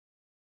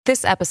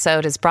This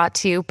episode is brought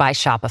to you by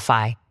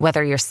Shopify.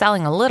 Whether you're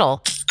selling a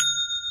little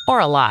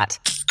or a lot,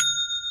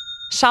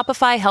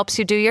 Shopify helps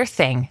you do your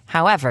thing,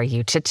 however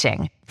you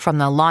cha-ching. From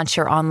the launch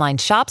your online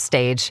shop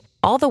stage,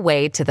 all the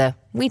way to the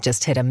we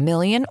just hit 1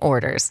 million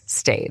orders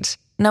stage.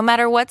 No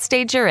matter what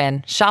stage you're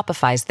in,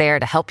 Shopify's there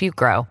to help you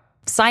grow.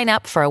 Sign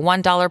up for a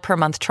 $1 per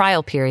month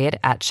trial period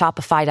at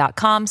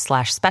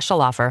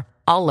shopify.com/special offer,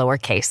 all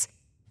lowercase.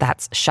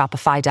 That's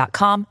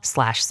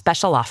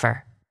shopify.com/special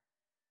offer.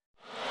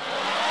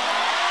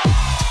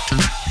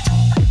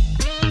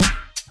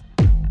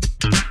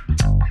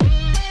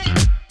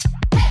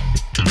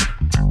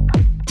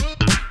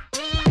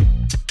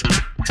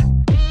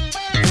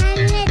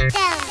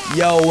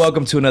 Yo,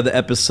 welcome to another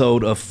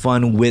episode of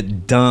Fun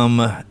with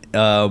Dumb.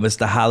 It's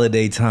the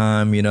holiday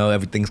time, you know,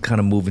 everything's kind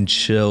of moving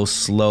chill,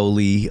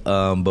 slowly.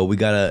 But we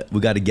got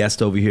a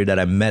guest over here that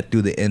I met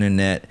through the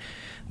internet,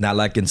 not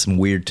like in some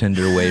weird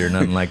Tinder way or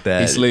nothing like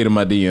that. He slid in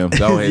my DM.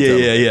 Go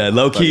ahead. yeah.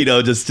 Low key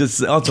though,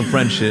 just on some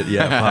friend shit.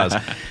 Yeah, pause.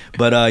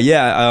 But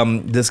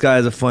this guy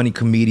is a funny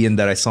comedian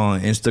that I saw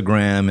on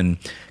Instagram and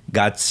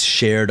got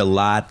shared a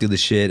lot through the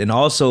shit. And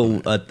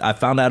also, I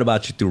found out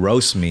about you through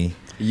Roast Me.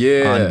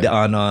 Yeah,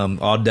 on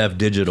All Def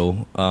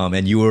Digital,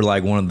 and you were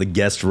like one of the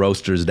guest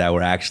roasters that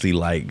were actually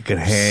like could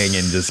hang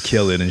and just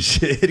kill it and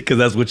shit, because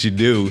that's what you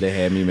do. They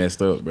had me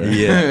messed up, bro.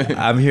 Yeah,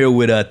 I'm here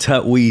with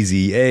Tut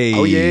Weezy. Hey,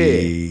 oh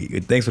yeah,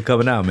 thanks for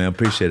coming out, man.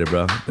 Appreciate it,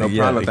 bro. No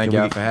problem. Thank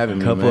y'all for having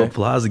me. Couple of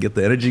applause to get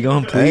the energy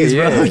going, please,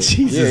 hey, bro.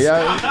 Jesus,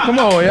 yeah, y'all. Come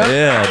on, y'all.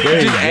 Yeah,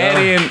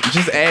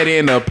 just add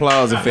in the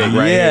applause effect,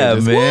 right? Yeah,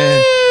 here.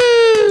 Man.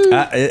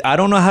 I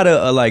don't know how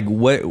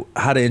to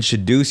how to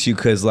introduce you,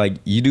 because like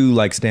you do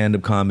like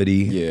stand-up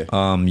comedy. Yeah.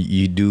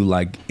 You do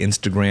like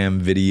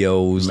Instagram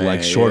videos, Man,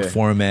 like short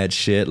format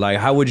shit. Like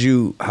how would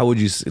you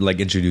like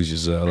introduce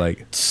yourself?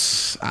 Like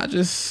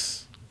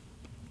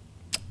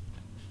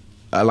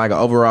I like an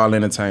overall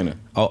entertainer.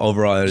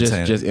 Overall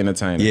entertainer. Just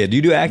entertainer. Yeah. Do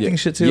you do acting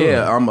shit too?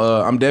 Yeah.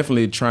 I'm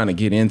definitely trying to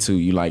get into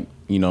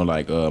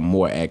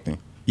more acting.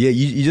 Yeah.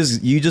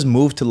 You just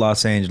moved to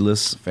Los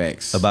Angeles.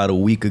 Facts. About a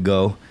week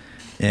ago.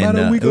 And,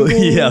 about a week ago.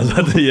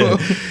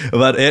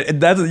 About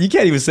that's you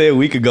can't even say a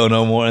week ago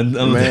no more, and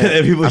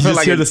people just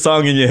like hear the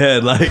song in your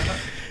head, like.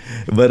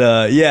 But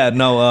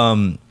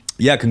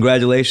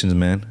congratulations,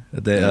 man.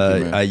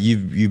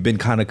 You've been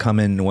kind of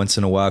coming once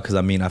in a while, because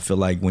I mean I feel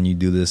like when you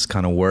do this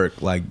kind of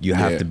work, like you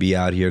have to be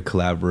out here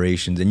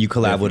collaborations, and you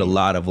collab with a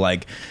lot of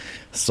like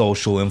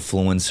social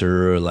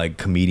influencer, like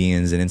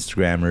comedians and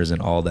Instagrammers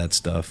and all that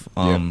stuff.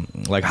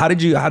 Like how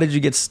did you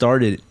get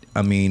started?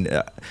 I mean,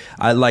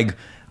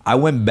 I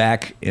went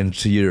back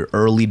into your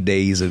early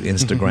days of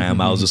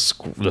Instagram. I was just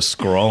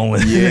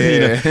scrolling,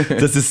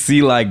 just to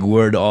see like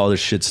where all the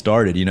shit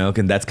started, you know,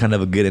 and that's kind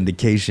of a good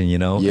indication, you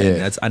know.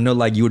 Yeah. And I know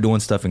like you were doing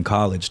stuff in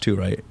college too,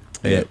 right?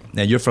 Yeah.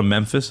 And you're from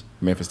Memphis?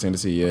 Memphis,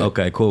 Tennessee. Yeah.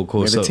 Okay, cool.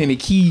 The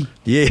Tennessee.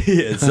 Yeah.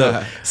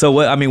 So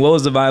what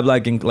was the vibe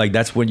like?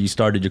 That's when you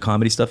started your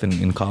comedy stuff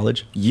in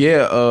college?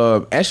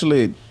 Yeah.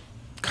 Actually,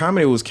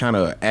 comedy was kind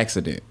of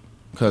accident,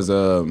 because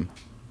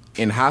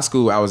in high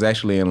school I was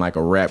actually in like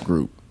a rap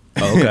group.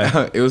 Oh,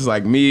 okay. It was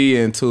like me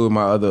and two of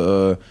my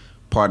other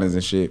partners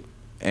and shit,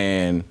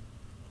 and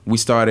we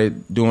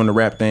started doing the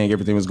rap thing.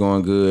 Everything was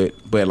going good,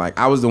 but like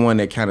I was the one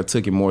that kind of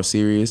took it more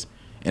serious,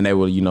 and they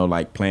were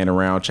like playing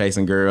around,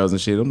 chasing girls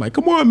and shit. I'm like,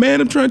 come on, man,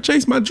 I'm trying to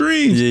chase my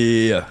dreams.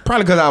 Yeah.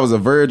 Probably because I was a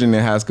virgin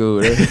in high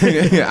school. I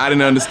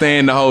didn't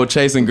understand the whole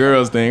chasing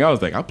girls thing. I was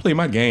like, I'll play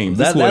my games.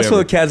 That's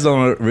what cats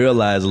don't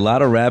realize. A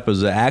lot of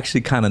rappers are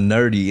actually kind of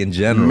nerdy in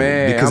general.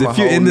 Man, because if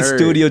you're in the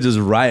studio just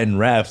writing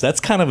raps, that's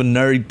kind of a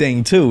nerdy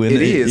thing too. It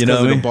is,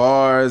 because of the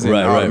bars and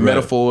all the right.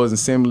 metaphors and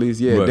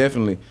similes. Yeah,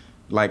 definitely.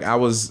 Like I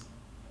was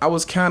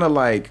kind of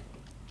like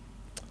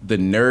the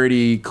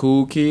nerdy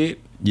cool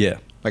kid. Yeah.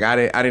 Like I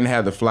didn't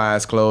have the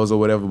flyest clothes or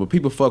whatever, but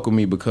people fuck with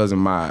me because of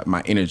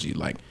my energy.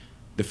 Like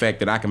the fact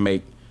that I can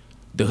make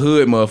the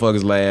hood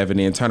motherfuckers laugh and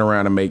then turn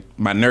around and make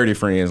my nerdy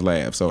friends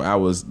laugh. So I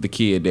was the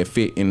kid that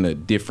fit in the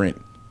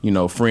different,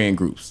 friend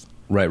groups.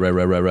 Right.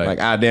 Like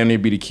I damn near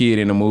be the kid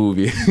in the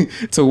movie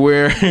to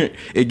where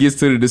it gets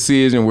to the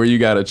decision where you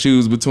gotta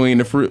choose between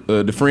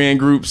the friend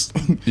groups.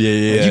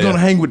 Yeah. You gonna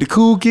hang with the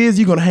cool kids?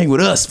 You gonna hang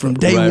with us from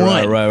day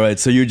one? Right.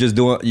 So you're just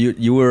doing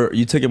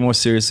you took it more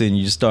seriously and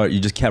you just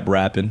kept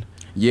rapping.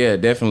 Yeah,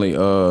 definitely.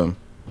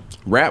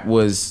 Rap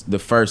was the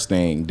first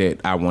thing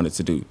that I wanted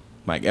to do.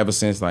 Like ever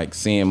since like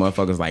seeing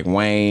motherfuckers like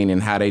Wayne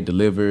and how they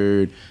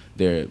delivered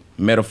their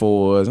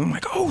metaphors, I'm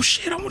like, oh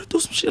shit, I want to do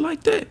some shit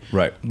like that.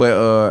 Right.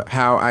 But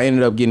how I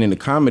ended up getting into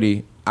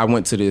comedy, I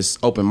went to this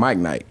open mic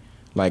night,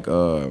 like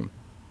on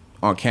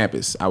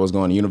campus. I was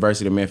going to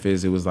University of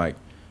Memphis. It was like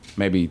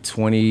maybe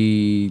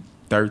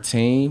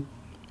 2013.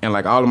 And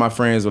like all of my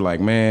friends were like,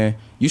 man,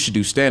 you should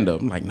do stand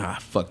up. I'm like, nah,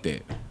 fuck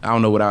that. I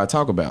don't know what I would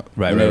talk about.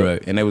 Right.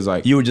 And they was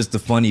like, you were just the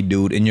funny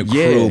dude in your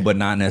crew, but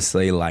not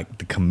necessarily like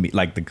the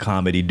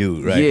comedy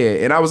dude, right?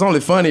 Yeah, and I was only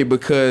funny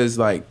because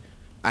like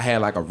I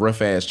had like a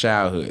rough ass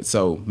childhood.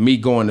 So me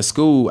going to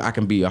school, I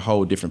can be a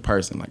whole different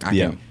person. Like I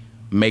can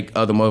make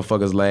other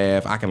motherfuckers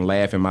laugh. I can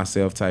laugh at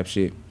myself type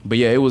shit. But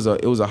yeah, it was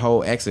a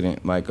whole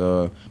accident. Like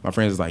my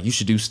friends was like, you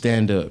should do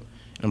stand up.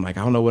 And I'm like,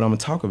 I don't know what I'm gonna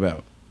talk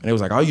about. And it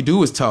was like, all you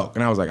do is talk.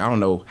 And I was like, I don't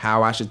know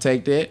how I should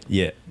take that.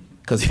 Yeah.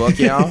 Cause fuck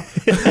y'all.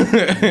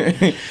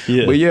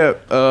 Yeah. But yeah,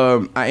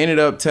 I ended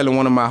up telling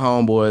one of my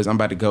homeboys I'm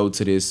about to go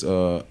to this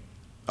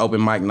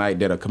open mic night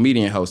that a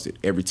comedian hosted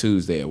every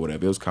Tuesday or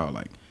whatever. It was called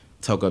like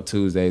Talk Up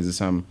Tuesdays or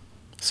something.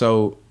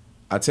 So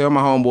I tell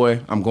my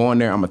homeboy I'm going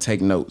there. I'm gonna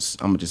take notes.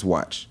 I'm gonna just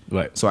watch.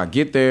 Right. So I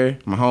get there.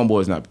 My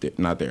homeboy's not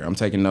there. I'm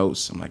taking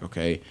notes. I'm like,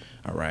 okay,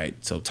 all right.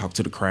 So talk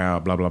to the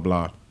crowd. Blah blah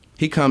blah.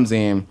 He comes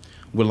in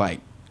with like,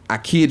 I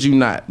kid you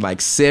not,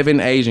 like 7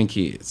 Asian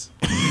kids.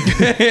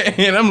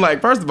 And I'm like,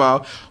 first of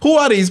all, who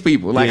are these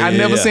people? Like, I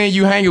never seen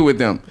you hanging with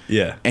them.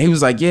 Yeah. And he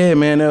was like, yeah,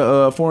 man,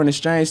 they're foreign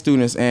exchange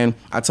students. And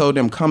I told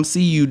them, come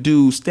see you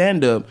do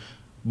stand-up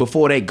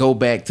before they go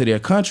back to their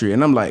country.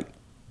 And I'm like,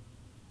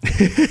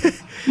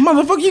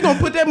 motherfucker, you gonna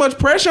put that much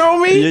pressure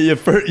on me? Your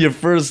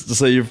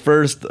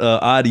first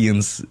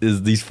audience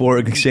is these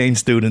foreign exchange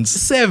students.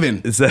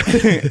 7.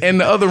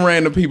 And the other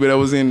random people that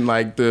was in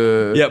like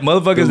the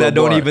motherfuckers that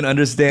don't even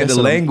understand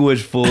the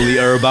language fully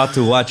are about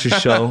to watch your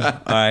show.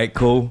 All right,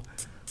 cool.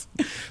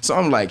 So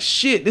I'm like,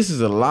 shit, this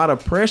is a lot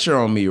of pressure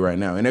on me right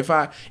now. And if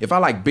I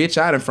like bitch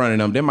out in front of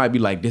them, that might be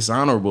like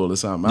dishonorable or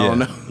something. I don't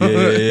know.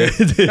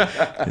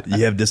 Yeah.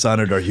 You have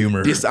dishonored our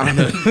humor.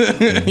 Dishonored.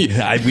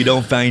 We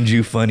don't find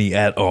you funny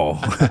at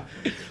all.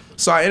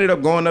 So I ended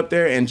up going up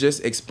there and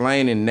just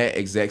explaining that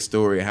exact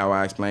story, how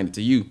I explained it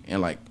to you.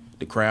 And like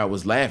the crowd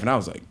was laughing. I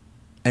was like,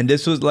 and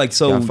this was like,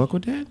 so y'all fuck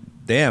with that?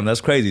 Damn,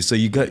 that's crazy. So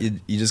you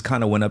just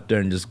kind of went up there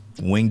and just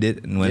winged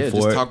it and went for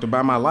it. Just talked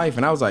about my life,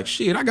 and I was like,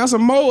 shit, I got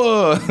some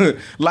more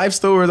life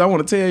stories I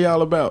want to tell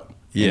y'all about.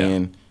 Yeah,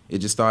 and it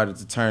just started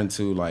to turn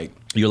to like,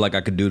 you're like,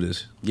 I could do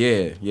this.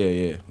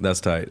 Yeah.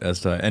 That's tight.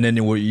 And then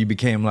you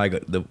became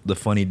like the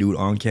funny dude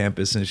on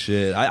campus and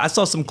shit. I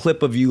saw some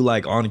clip of you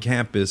like on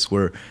campus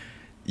where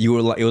you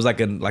were like, it was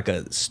like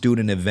a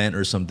student event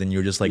or something. You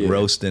were just like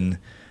roasting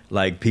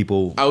like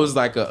people. I was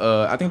like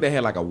I think they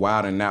had like a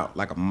Wild 'N Out,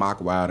 like a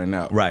mock Wild 'N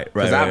Out. Right.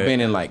 Because I've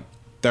been in like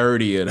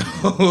 30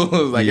 of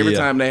those. Like every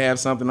time they have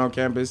something on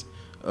campus.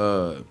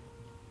 And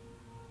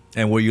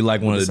were you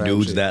like one of the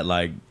dudes that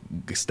like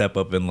step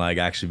up and like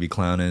actually be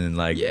clowning and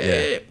like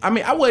I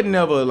mean, I wasn't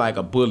never like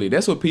a bully.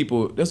 That's what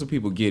people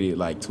get it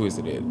like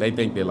twisted at. They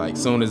think that like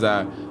soon as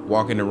I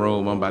walk in the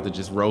room, I'm about to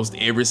just roast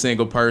every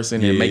single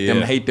person and make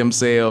them hate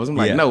themselves. I'm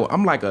like, no,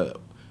 I'm like a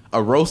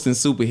roasting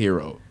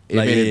superhero.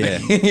 Like,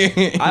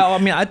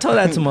 I tell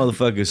that to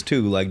motherfuckers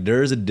too. Like,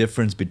 there's a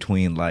difference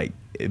between like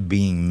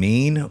being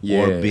mean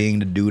or being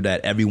the dude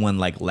that everyone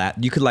like laugh.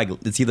 You could like,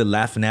 it's either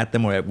laughing at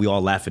them or we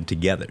all laughing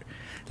together.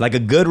 Like a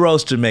good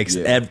roaster makes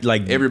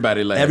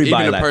everybody laugh.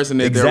 Everybody even laugh. The person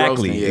that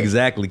exactly, they're roasting.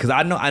 Exactly. Because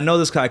I know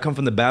this guy. I come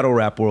from the battle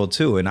rap world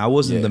too, and I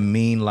wasn't the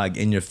mean like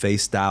in your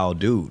face style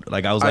dude.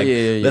 Like I was like,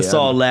 let's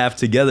all laugh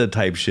together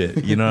type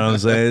shit. You know what I'm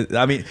saying?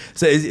 I mean,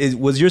 so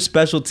was your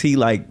specialty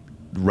like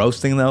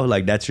roasting though?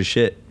 Like that's your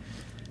shit?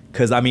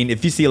 Because I mean,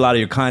 if you see a lot of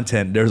your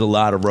content, there's a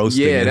lot of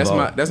roasting. Yeah,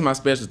 involved. that's my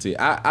specialty.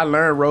 I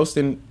learned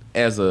roasting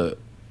as a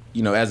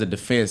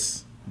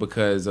defense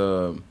because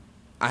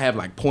I have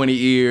like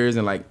pointy ears,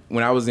 and like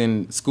when I was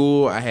in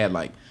school, I had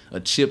like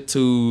a chipped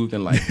tooth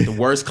and like the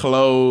worst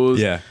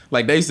clothes. Yeah,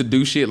 like they used to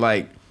do shit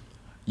like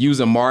use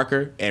a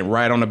marker and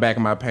write on the back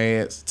of my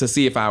pants to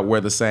see if I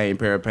wear the same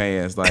pair of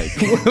pants. Like,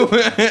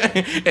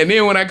 and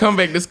then when I come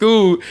back to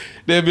school,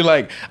 they'll be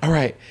like, "All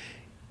right,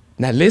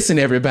 now listen,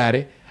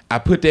 everybody. I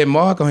put that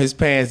mark on his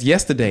pants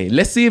yesterday.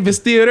 Let's see if it's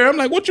still there." I'm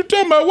like, "What you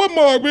talking about? What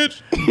mark, bitch?"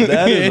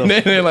 And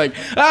then they're like,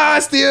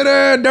 it's still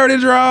there, dirty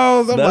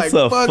draws. I'm that's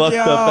like, a fuck fucked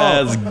y'all. up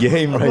ass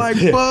game right I'm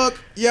there. like,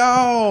 fuck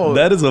y'all.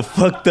 That is a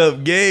fucked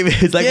up game.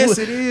 It's like, yes,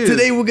 it is.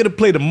 Today we're gonna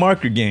play the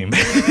marker game.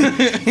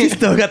 He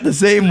still got the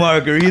same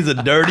marker. He's a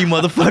dirty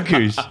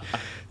motherfucker.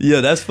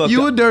 Yeah, that's fucked up.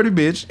 You a dirty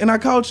bitch, and I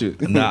caught you.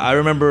 Nah, I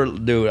remember,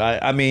 dude.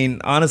 I mean,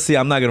 honestly,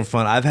 I'm not gonna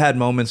front. I've had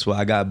moments where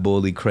I got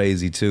bullied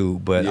crazy too,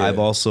 but I've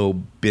also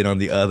been on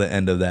the other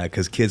end of that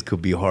because kids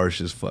could be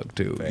harsh as fuck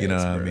too. You know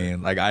what I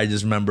mean? Like I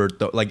just remember,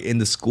 like in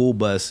the school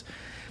bus,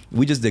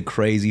 we just did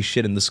crazy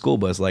shit in the school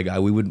bus. Like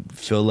we would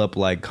fill up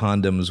like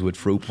condoms with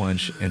fruit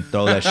punch and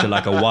throw that shit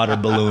like a water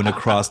balloon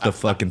across the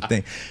fucking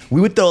thing. We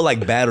would throw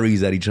like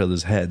batteries at each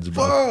other's heads,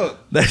 bro.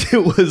 Fuck. That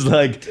shit was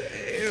like.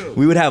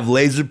 We would have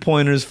laser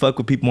pointers, fuck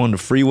with people on the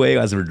freeway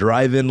as we're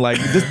driving, like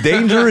just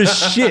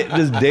dangerous shit.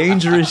 Just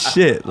dangerous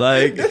shit.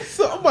 Like,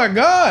 oh my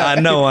god!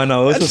 I know.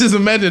 I just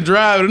imagine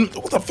driving.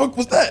 What the fuck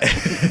was that?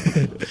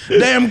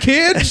 Damn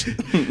kids!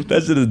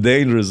 That shit is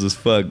dangerous as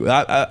fuck.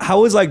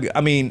 How is like? I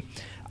mean,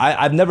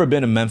 I've never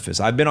been to Memphis.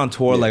 I've been on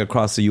tour like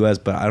across the U.S.,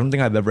 but I don't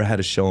think I've ever had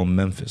a show in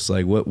Memphis.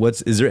 Like,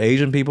 is there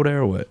Asian people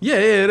there or what?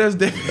 Yeah, that's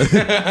definitely.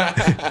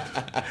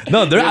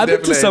 No, I've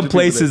been to some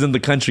places in the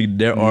country.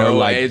 There are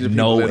like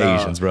no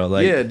Asians, bro.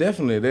 Like, yeah,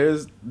 definitely.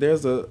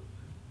 There's a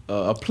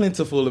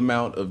plentiful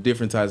amount of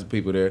different types of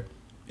people there.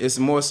 It's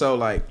more so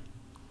like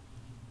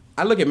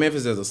I look at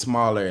Memphis as a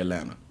smaller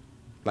Atlanta.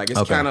 Like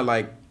it's kind of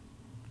like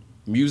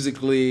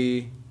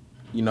musically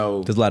you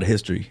know, there's a lot of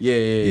history.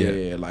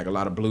 Yeah. Like a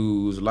lot of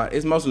blues.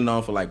 It's mostly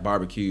known for like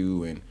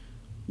barbecue and,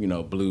 you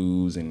know,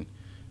 blues, and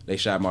they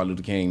shot Martin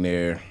Luther King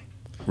there.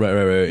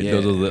 Right. Yeah.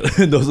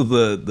 Those are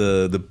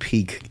the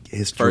peak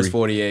history. First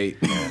 48.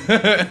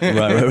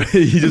 right.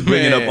 You just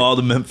bringing up all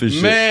the Memphis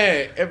shit.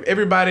 Man,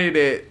 everybody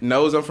that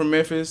knows I'm from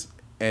Memphis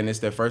and it's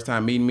their first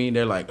time meeting me,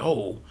 they're like,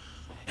 "Oh,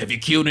 have you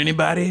killed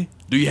anybody?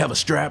 Do you have a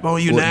strap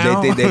on you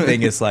now?" They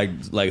think it's like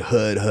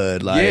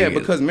hood. Like, yeah,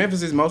 because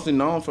Memphis is mostly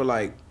known for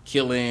like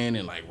killing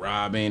and like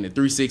robbing and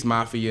 3-6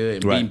 Mafia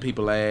and beating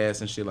people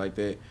ass and shit like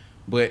that.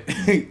 But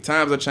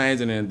times are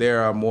changing and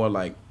there are more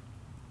like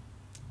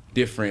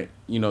different,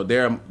 you know,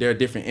 there are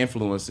different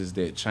influences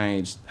that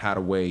change how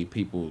the way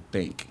people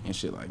think and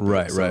shit like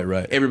that.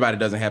 Right. Everybody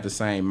doesn't have the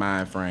same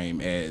mind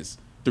frame as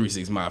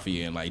 3-6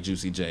 Mafia and like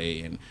Juicy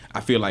J, and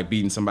I feel like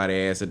beating somebody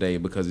ass today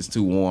because it's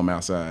too warm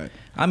outside.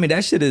 I mean,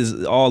 that shit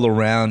is all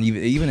around.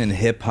 Even in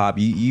hip hop,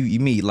 you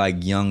meet like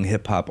young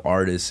hip hop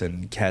artists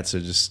and cats are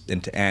just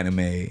into anime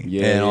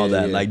and all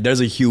that. Like, there's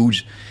a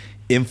huge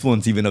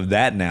influence even of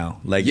that now.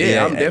 Like,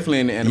 I'm definitely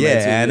into anime too.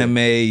 Anime,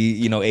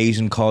 you know,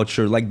 Asian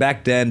culture. Like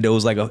back then there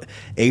was like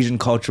Asian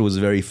culture was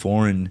very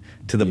foreign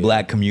to the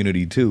black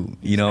community too,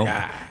 you know?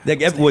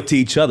 Like everyone to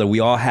each other.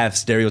 We all have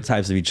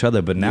stereotypes of each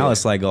other, but now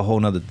it's like a whole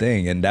nother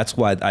thing. And that's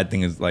why I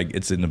think it's like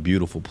it's in a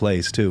beautiful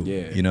place too.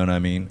 Yeah. You know what I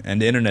mean?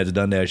 And the internet's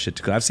done that shit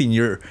too. I've seen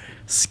your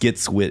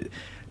skits with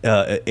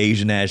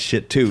Asian ass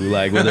shit too,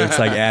 like whether it's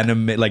like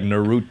anime, like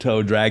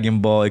Naruto, Dragon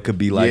Ball, it could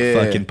be like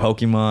fucking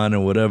Pokemon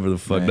or whatever the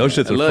fuck. Man, those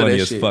shits are funny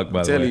as fuck,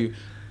 by the way. You,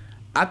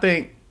 I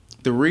think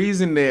the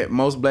reason that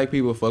most black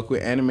people fuck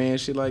with anime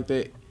and shit like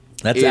that,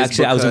 that's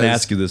actually because, I was gonna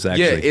ask you this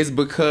actually. Yeah, it's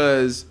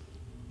because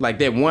like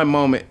that one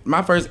moment,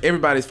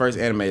 everybody's first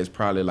anime is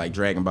probably like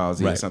Dragon Ball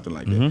Z or something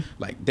like that.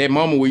 Like that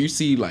moment where you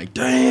see like,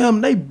 damn,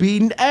 they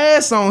beating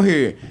ass on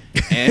here,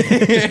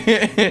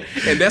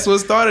 and that's what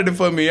started it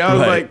for me. I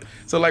was like,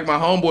 so like my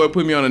homeboy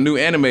put me on a new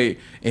anime, and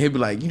he'd be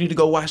like, you need to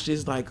go watch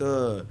this like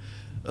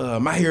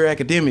My Hero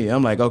Academia.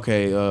 I'm like,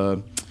 okay,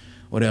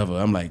 whatever.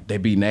 I'm like, they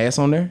beating ass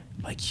on there?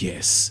 I'm like,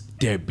 yes,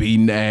 they're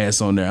beating ass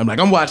on there. I'm like,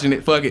 I'm watching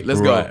it. Fuck it,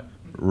 let's go.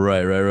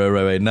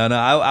 Right. No,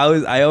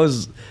 I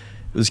always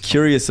was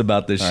curious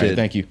about this shit. Right,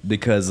 thank you.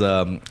 Because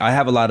I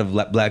have a lot of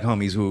black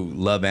homies who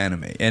love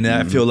anime, and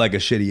I feel like a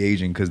shitty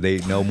Asian because they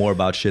know more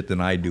about shit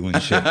than I do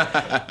and shit.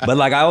 But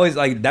like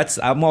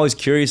I'm always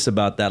curious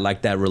about that,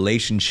 like that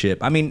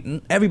relationship. I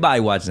mean,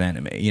 everybody watches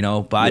anime, you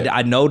know, but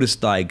I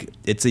noticed like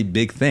it's a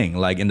big thing.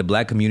 Like in the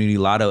black community,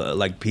 a lot of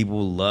like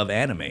people love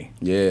anime.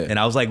 Yeah. And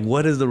I was like,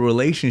 what is the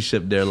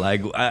relationship there?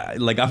 Like,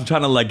 I'm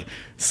trying to like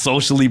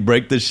socially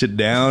break this shit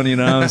down, you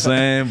know what I'm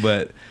saying?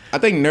 But I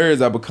think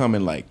nerds are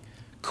becoming like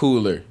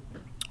cooler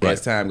as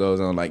time goes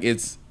on. Like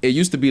it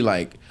used to be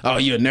like, oh,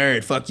 you're a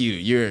nerd, fuck you,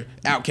 you're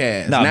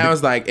outcast. Now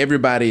it's like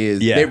everybody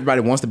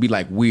wants to be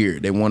like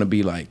weird. They want to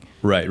be like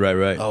right.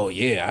 Oh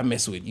yeah, I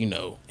mess with, you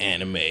know,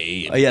 anime.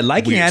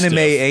 Liking anime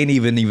ain't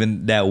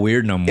even that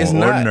weird no more. It's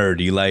not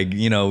nerdy. Like,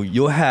 you know,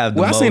 you'll have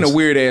I seen a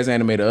weird ass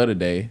anime the other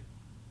day,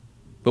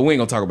 but we ain't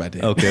gonna talk about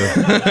that.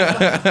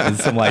 Okay.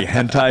 Some like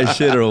hentai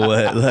shit or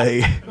what?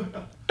 Like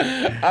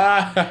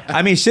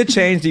I mean, shit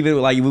changed even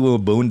like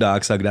with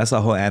Boondocks. Like that's a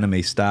whole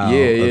anime style of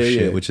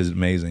shit, which is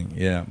amazing.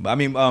 Yeah, I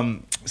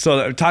mean,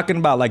 so talking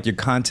about like your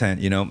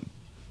content, you know,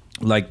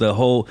 like the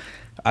whole,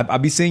 I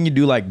be seeing you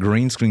do like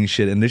green screen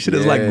shit, and this shit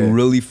is like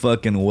really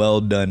fucking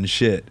well done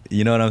shit.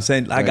 You know what I'm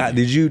saying? Like,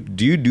 do you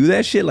do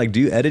that shit? Like,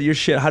 do you edit your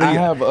shit? How do you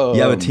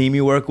have a team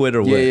you work with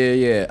or what?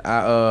 Yeah.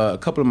 A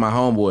couple of my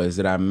homeboys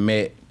that I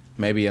met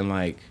maybe in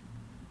like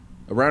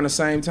around the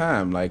same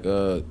time, like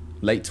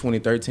late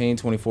 2013,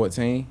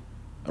 2014,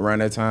 around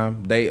that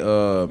time,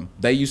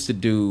 they used to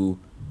do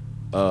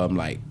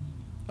like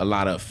a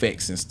lot of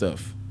effects and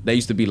stuff. They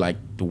used to be like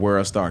the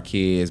World Star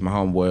Kids. My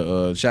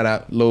homeboy, shout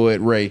out Lloyd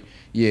Ray.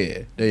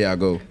 Yeah, there y'all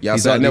go. Y'all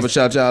saw I never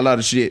shout y'all a lot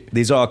of shit.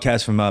 These are all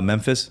cats from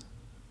Memphis.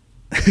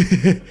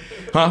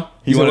 Huh?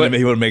 He wanted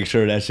to make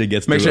sure that shit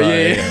gets make sure.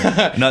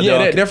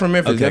 They're from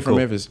Memphis. Okay, they're from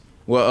Memphis.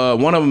 Well,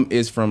 one of them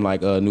is from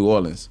like New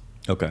Orleans.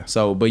 Okay.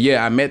 So, but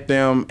yeah, I met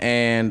them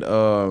and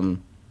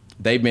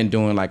they've been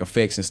doing like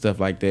effects and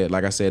stuff like that.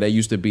 Like I said, they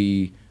used to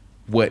be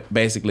what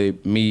basically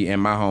me and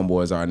my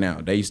homeboys are now.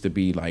 They used to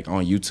be like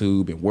on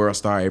YouTube and World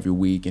Star every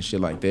week and shit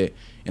like that.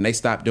 And they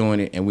stopped doing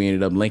it, and we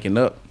ended up linking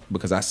up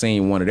because I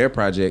seen one of their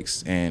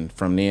projects, and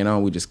from then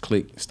on we just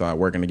clicked, started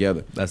working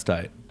together. That's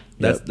tight.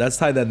 That's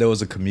tight that there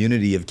was a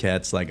community of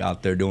cats like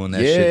out there doing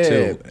that shit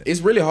too.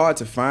 It's really hard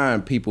to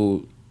find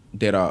people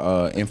that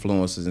are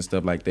influencers and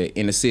stuff like that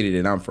in the city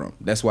that I'm from.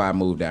 That's why I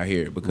moved out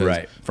here,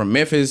 because from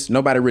Memphis,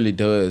 nobody really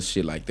does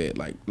shit like that.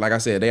 Like I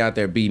said, they out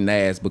there beating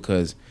ass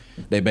because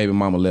their baby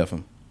mama left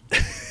them.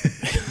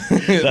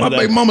 My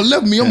baby mama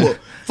left me. I'm gonna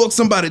fuck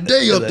somebody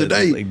day up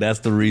today. Like, that's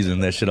the reason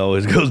that shit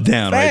always goes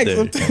down. Facts,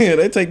 right there.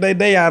 They take their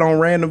day out on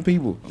random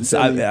people. So,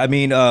 I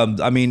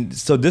mean,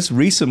 so this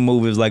recent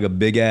move is like a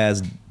big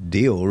ass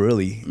deal,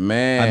 really.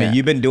 Man,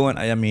 you've been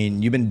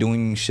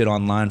doing shit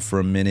online for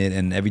a minute,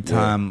 and every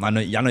time I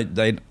know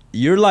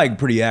you're like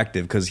pretty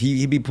active because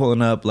he be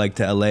pulling up like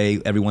to LA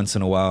every once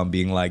in a while and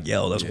being like,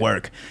 yo, let's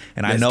work.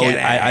 And I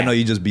know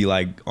you just be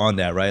like on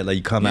that, right? Like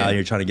you come out and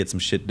you're trying to get some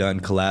shit done,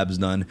 collabs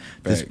done.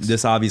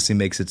 This obviously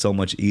makes it so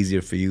much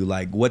easier for you.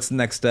 Like what's the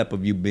next step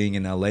of you being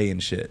in LA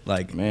and shit?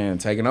 Like, man,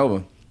 taking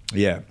over.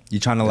 Yeah. You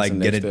trying to like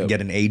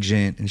get an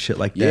agent and shit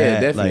like that? Yeah,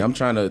 definitely.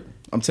 Like,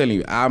 I'm telling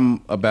you,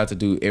 I'm about to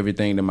do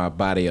everything that my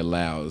body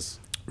allows.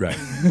 Right.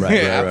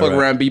 I fuck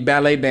around and be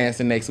ballet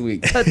dancing next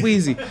week. Cut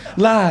Weezy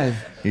live.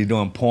 You're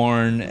doing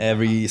porn,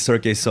 every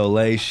Cirque du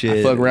Soleil shit.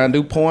 I fuck around and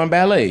do porn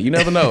ballet. You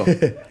never know.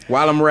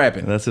 While I'm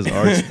rapping. That's his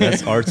arts.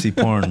 That's artsy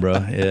porn, bro.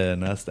 Yeah,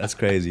 and that's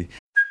crazy.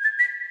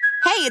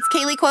 Hey, it's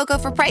Kaylee Cuoco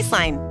for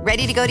Priceline.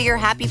 Ready to go to your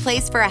happy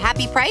place for a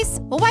happy price?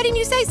 Well, why didn't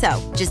you say so?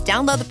 Just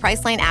download the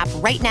Priceline app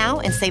right now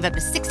and save up to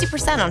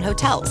 60% on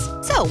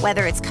hotels. So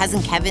whether it's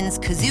Cousin Kevin's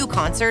Kazoo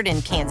Concert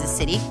in Kansas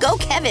City, go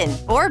Kevin,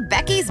 or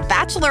Becky's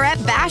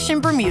Bachelorette Bash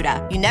in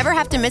Bermuda, you never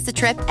have to miss a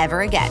trip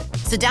ever again.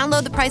 So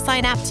download the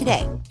Priceline app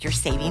today. Your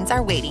savings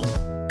are waiting.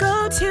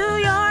 Go to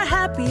your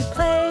happy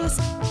place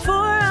for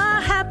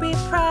a happy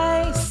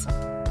price.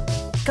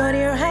 Go to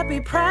your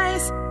happy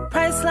price,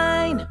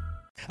 Priceline.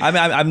 I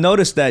mean, I've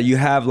noticed that you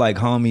have like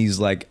homies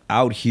like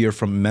out here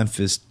from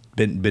Memphis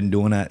been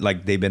doing that.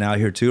 Like they've been out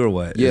here too, or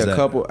what? Yeah,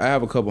 I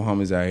have a couple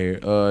homies out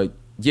here.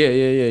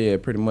 Yeah.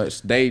 Pretty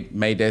much, they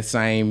made that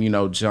same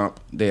jump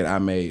that I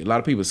made. A lot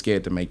of people are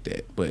scared to make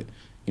that, but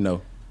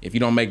if you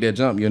don't make that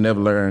jump, you'll never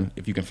learn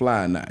if you can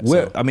fly or not.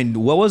 I mean,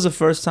 what was the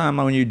first time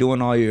when you're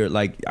doing all your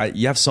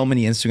you have so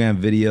many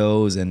Instagram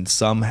videos and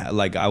some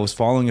like I was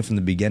following it from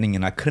the beginning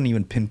and I couldn't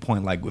even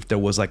pinpoint like if there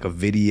was like a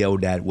video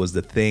that was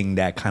the thing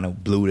that kind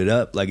of blew it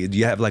up. Like, do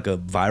you have like a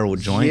viral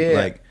joint? Yeah,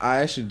 like I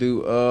actually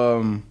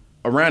do.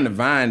 Around the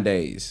Vine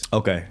days.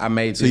 Okay. I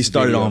made. So you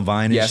started video. on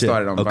Vine? Yeah, and shit? I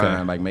started on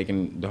Vine, like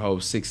making the whole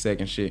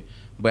 6-second shit.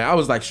 But I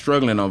was like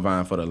struggling on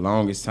Vine for the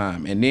longest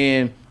time, and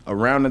then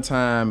around the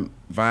time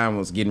Vine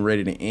was getting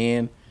ready to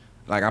end.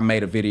 Like I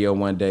made a video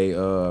one day.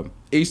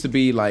 It used to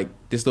be like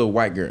this little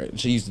white girl.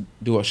 She used to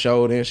do a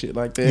show and shit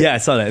like that. Yeah, I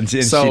saw that. And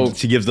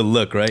she gives the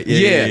look, right?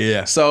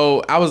 Yeah.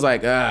 So I was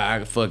like,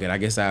 fuck it. I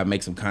guess I'll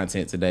make some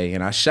content today.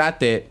 And I shot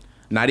that,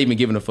 not even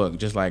giving a fuck.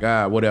 Just like,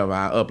 whatever,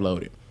 I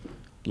upload it.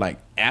 Like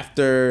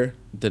after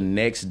the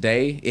next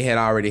day, it had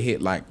already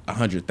hit like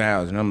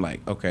 100,000. I'm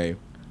like, okay.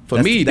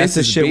 That's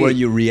the shit big. Where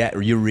you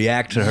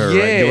react to her,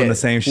 right? Doing the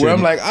same shit. Where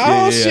I'm like,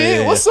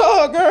 shit, what's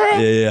up, girl?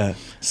 Yeah.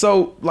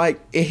 So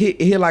like it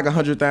hit like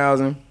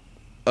 100,000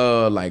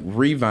 like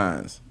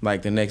revines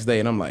like the next day,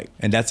 and I'm like,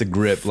 and that's a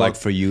grip like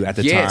for you at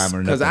the time,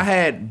 or because I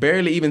had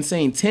barely even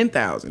seen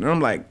 10,000, and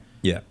I'm like,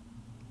 yeah,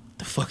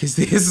 the fuck is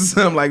this?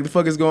 I'm like, the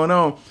fuck is going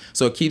on?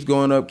 So it keeps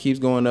going up,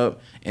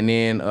 and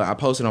then I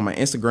posted on my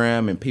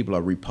Instagram, and people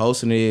are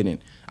reposting it, and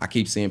I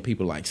keep seeing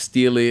people like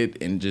steal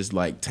it and just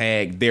like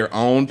tag their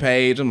own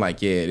page. I'm like,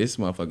 yeah, this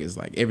motherfucker is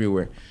like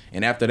everywhere.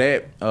 And after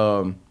that,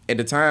 at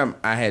the time,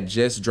 I had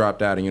just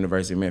dropped out of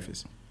University of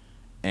Memphis.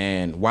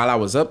 And while I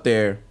was up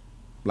there,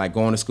 like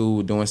going to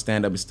school, doing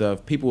stand-up and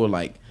stuff, people were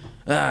like,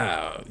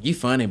 you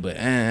funny, but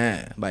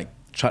like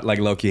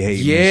low-key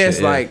hating. Yeah, it's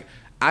like,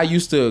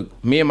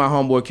 me and my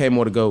homeboy K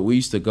More to Go, we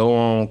used to go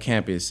on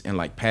campus and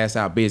like pass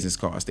out business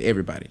cards to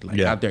everybody, like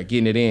out there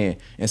getting it in.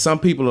 And some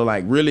people are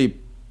like really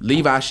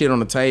leave our shit on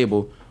the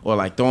table or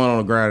like throwing it on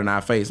the ground in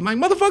our face. I'm like,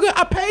 motherfucker,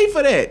 I paid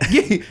for that.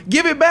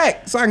 Give it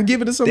back so I can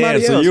give it to somebody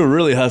else. So you were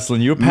really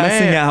hustling. You were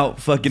passing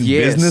out fucking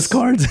business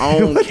cards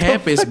on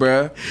campus,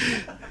 bro.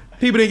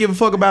 People didn't give a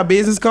fuck about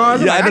business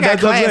cards. I got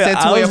class at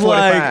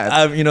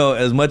 12:45.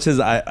 As much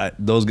as I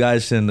those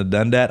guys shouldn't have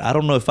done that, I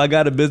don't know if I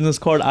got a business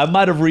card, I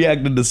might have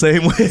reacted the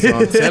same way. So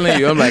I'm telling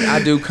you, I'm like,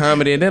 I do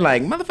comedy, and they're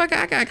like, motherfucker,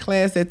 I got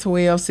class at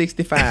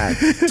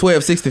 12:65.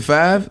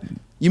 12:65?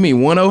 You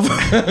mean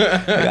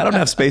 105? I don't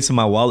have space in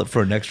my wallet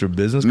for an extra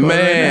business card.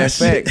 Man,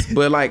 facts.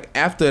 But like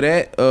after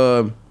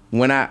that,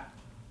 when I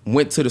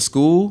went to the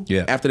school,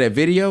 after that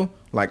video,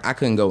 like I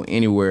couldn't go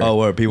anywhere. Oh,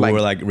 where people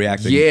were like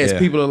reacting. Yes,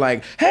 people are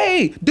like,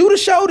 hey, do the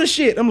shoulder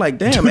shit. I'm like,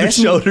 damn,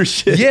 shoulder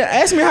shit. Yeah,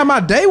 ask me how my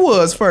day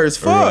was first.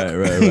 Fuck.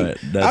 Right.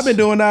 I've been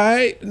doing all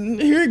right.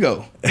 Here you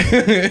go.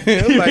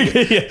 I'm like,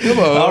 come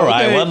on. All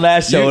right, okay. One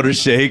last shoulder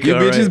shake. Your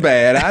bitch is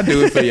bad. I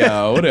do it for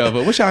y'all.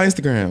 Whatever. What's y'all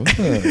Instagram?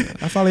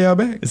 I follow y'all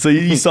back. So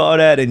you saw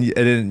that and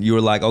then you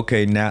were like,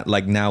 okay,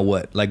 now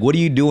what? Like, what do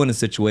you do in a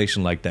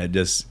situation like that?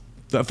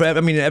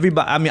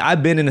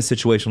 I've been in a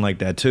situation like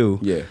that too.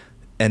 Yeah.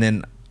 And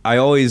then I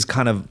always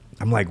I'm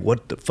like,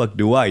 what the fuck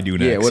do I do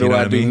next? Yeah, what do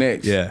I do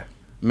next? Yeah.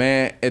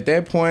 Man, at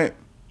that point,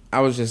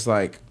 I was just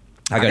like,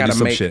 I gotta do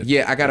some shit.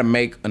 Yeah, I gotta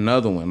make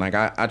another one. Like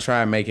I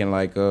tried making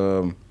like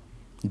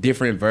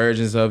different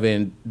versions of it,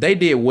 and they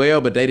did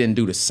well, but they didn't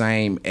do the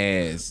same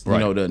as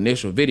the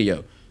initial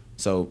video.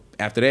 So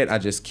after that, I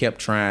just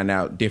kept trying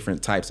out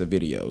different types of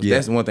videos. Yeah.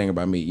 That's one thing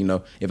about me.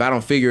 If I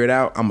don't figure it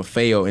out, I'm going to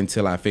fail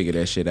until I figure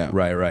that shit out.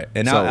 Right.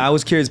 And I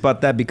was curious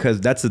about that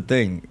because that's the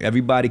thing.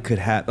 Everybody could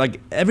have,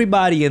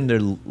 everybody in their,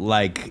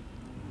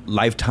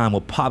 lifetime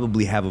will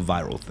probably have a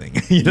viral thing.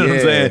 You know what I'm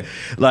saying?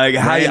 Like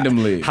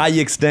how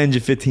you extend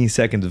your 15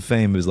 seconds of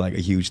fame is like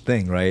a huge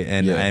thing, right?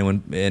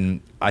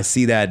 And I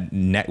see that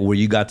where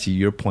you got to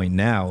your point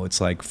now,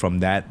 it's like from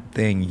that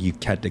thing you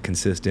kept it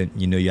consistent.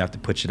 You know, you have to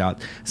push it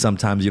out.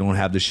 Sometimes you don't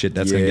have the shit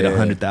that's gonna get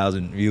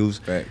 100,000 views.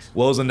 Facts.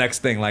 What was the next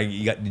thing? Like,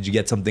 did you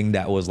get something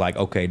that was like,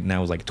 okay, now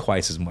it was like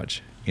twice as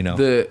much? You know,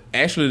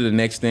 the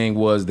next thing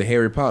was the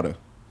Harry Potter,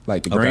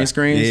 like the green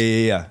screens.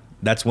 Yeah.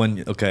 That's when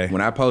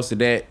when I posted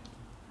that,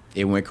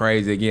 it went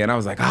crazy again. I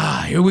was like,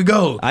 here we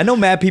go. I know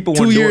mad people.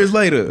 2 years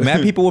later,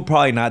 mad people were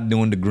probably not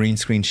doing the green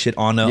screen shit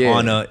on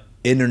a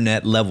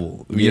internet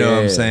level. You know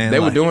what I'm saying?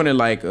 They were doing it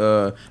like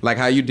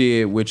how you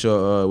did with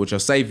your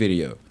safe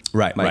video.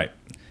 Right, right.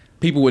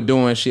 People were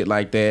doing shit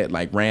like that,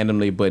 like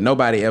randomly, but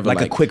nobody ever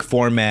like a quick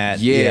format,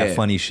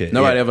 funny shit.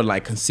 Nobody ever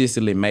like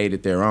consistently made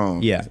it their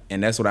own. Yeah,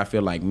 and that's what I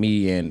feel like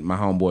me and my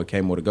homeboy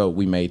K-More to Go,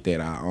 we made that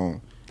our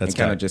own. That's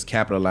kind of just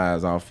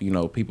capitalize off, you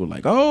know, people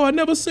like, oh, I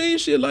never seen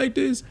shit like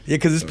this. Yeah,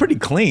 because it's pretty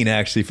clean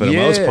actually for the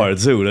most part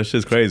too. That's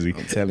just crazy.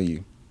 I'm telling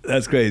you,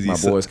 that's crazy. My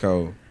boy's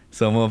cold.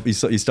 So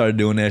you started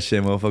doing that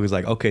shit, motherfuckers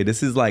like, okay,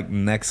 this is like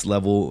next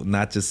level,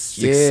 not just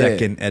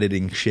 6-second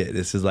editing shit.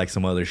 This is like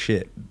some other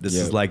shit. This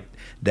is like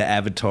the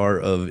avatar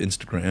of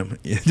Instagram.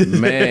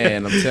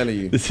 Man, I'm telling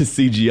you. This is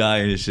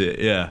CGI and shit,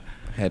 yeah.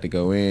 Had to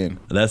go in.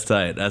 That's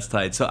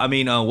tight. So, I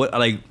mean,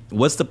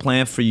 what's the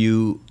plan for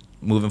you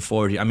moving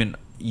forward? I mean,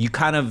 you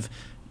kind of,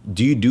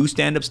 do you do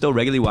stand-up still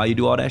regularly while you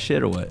do all that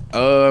shit or what?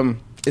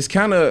 It's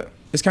kind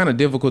of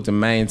difficult to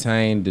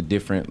maintain the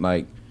different,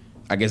 like,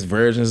 I guess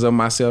versions of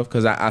myself,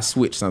 because I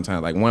switch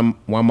sometimes. Like one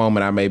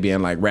moment I may be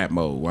in like rap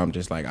mode where I'm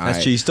just like,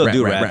 that's true. You still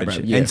do rap and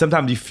shit. Yeah. And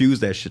sometimes you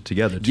fuse that shit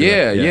together too.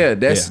 Yeah.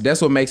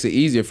 That's what makes it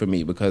easier for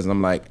me, because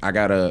I'm like,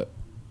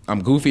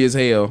 I'm goofy as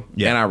hell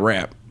and I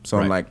rap. So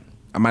I'm like,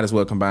 I might as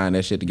well combine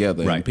that shit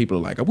together. And people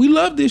are like, we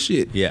love this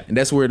shit. Yeah. And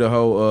that's where the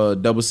whole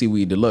Double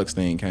Seaweed Deluxe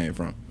thing came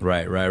from.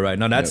 Right.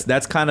 No,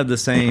 that's kind of the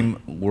same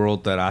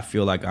world that I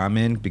feel like I'm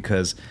in,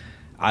 because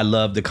I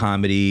love the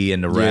comedy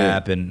and the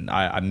rap, and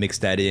I mix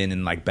that in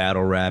and like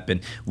battle rap,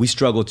 and we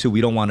struggle too. We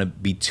don't want to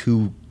be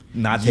too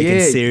not taken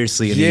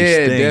seriously in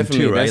each thing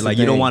too, right? Like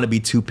you don't want to be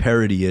too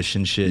parody-ish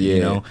and shit, you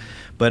know?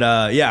 But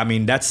I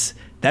mean, that's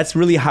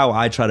really how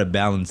I try to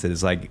balance it.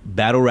 It's like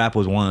battle rap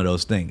was one of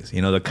those things,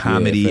 you know, the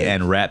comedy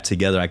and rap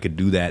together. I could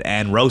do that,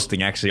 and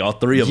roasting, actually, all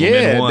three of them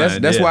in one.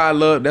 That's why I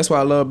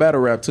love battle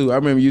rap too. I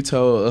remember you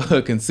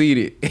told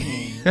Conceited.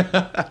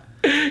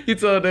 He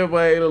told that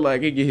boy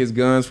like he get his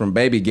guns from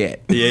Baby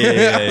Gat.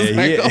 Yeah. I was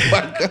like, oh my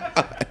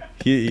God.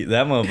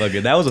 That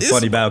motherfucker, that was a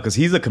funny battle, because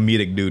he's a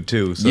comedic dude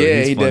too. So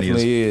he's he funny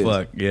definitely as is.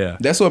 Fuck, yeah.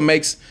 That's what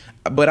makes,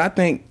 but I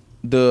think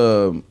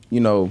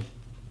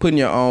putting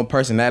your own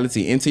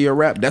personality into your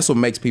rap, that's what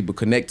makes people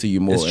connect to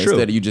you more, instead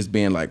of you just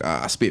being like,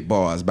 I spit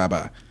bars,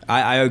 bye-bye.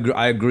 I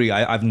agree.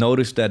 I've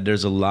noticed that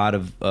there's a lot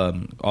of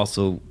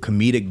also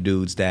comedic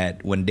dudes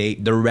that when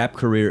their rap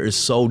career is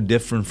so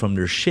different from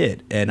their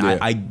shit, and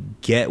I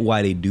get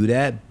why they do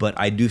that, but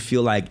I do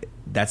feel like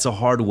that's a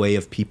hard way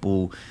of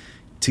people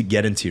to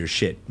get into your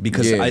shit,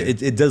 because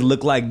it does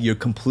look like you're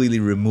completely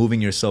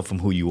removing yourself from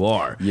who you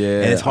are.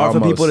 Yeah, and it's hard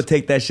for people to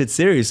take that shit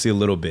seriously a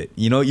little bit.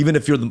 You know, even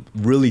if you're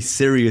really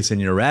serious in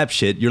your rap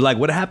shit, you're like,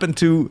 what happened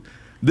to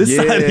this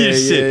side of your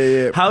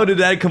shit? Yeah. How did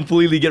that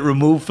completely get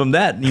removed from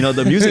that? You know,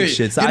 the music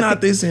shit. So you're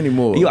not this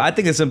anymore. I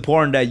think it's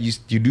important that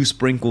you do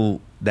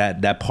sprinkle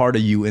that part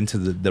of you into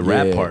the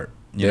rap part.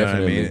 You know what I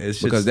mean? It's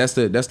just, because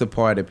that's the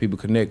part that people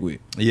connect with.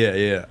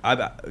 Yeah.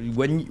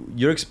 When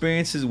your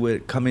experiences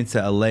with coming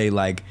to LA,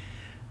 like,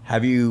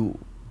 have you?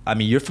 I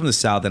mean, you're from the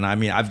South, and I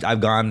mean,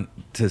 I've gone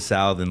to the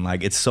South, and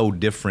like it's so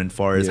different as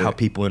far as how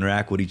people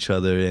interact with each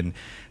other, and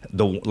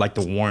the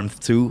warmth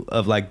too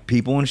of like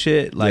people and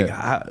shit. Like,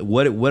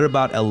 what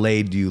about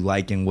LA do you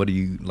like, and what do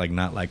you like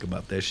not like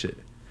about that shit?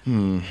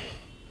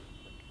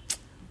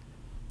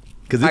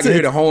 Because I can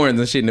hear the horns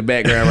and shit in the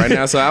background right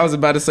now. So I was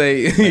about to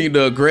say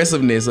the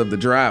aggressiveness of the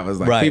drivers.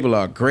 Like people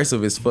are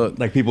aggressive as fuck.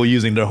 Like people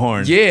using their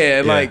horns.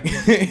 Yeah, like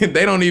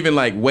they don't even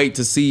like wait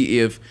to see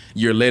if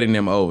you're letting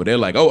them over. They're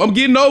like, oh, I'm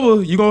getting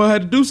over. You're going to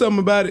have to do something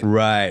about it.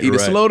 Right. Either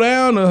slow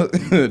down or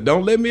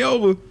don't let me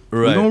over.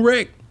 Right. We're going to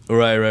wreck.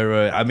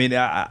 Right. I mean,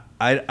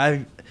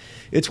 I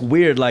it's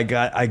weird. Like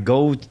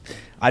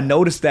I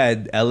noticed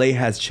that LA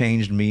has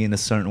changed me in a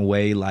certain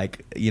way.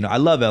 Like, you know, I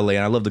love LA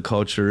and I love the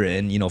culture,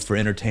 and, you know, for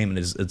entertainment,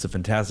 it's a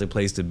fantastic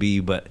place to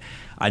be. But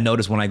I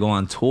noticed when I go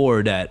on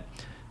tour that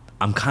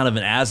I'm kind of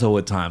an asshole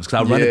at times,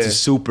 because I run into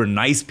super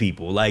nice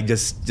people. Like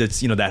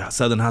just you know, that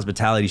Southern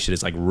hospitality shit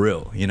is like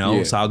real, you know?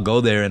 Yeah. So I'll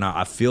go there and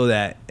I feel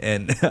that,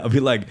 and I'll be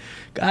like,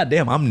 God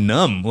damn, I'm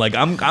numb. Like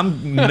I'm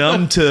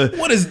numb to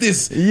what is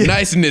this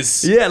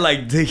niceness? Yeah,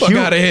 like fuck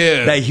out of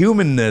here. That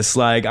humanness.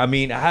 Like, I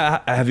mean,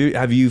 have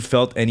you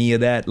felt any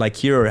of that like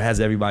here, or has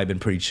everybody been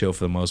pretty chill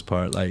for the most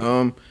part? Like,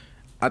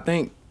 I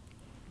think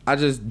I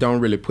just don't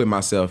really put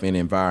myself in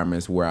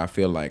environments where I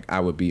feel like I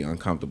would be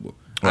uncomfortable.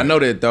 Right. I know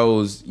that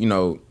those, you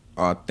know,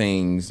 are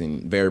things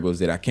and variables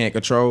that I can't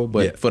control,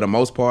 but for the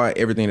most part,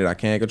 everything that I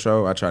can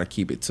control, I try to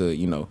keep it to,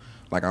 you know,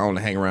 like I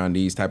only hang around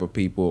these type of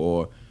people,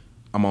 or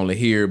I'm only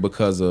here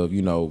because of,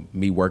 you know,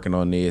 me working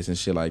on this and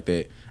shit like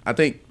that. I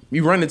think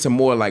you run into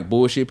more like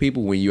bullshit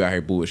people when you out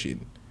here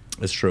bullshitting.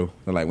 It's true.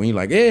 So like when you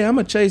like, yeah, I'm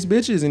gonna chase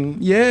bitches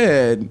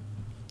and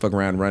fuck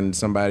around running into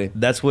somebody.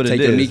 That's what it is.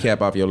 Take your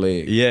kneecap off your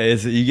leg. Yeah,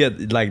 you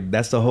get like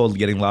that's the whole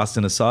getting lost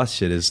in the sauce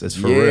shit. Is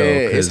for real.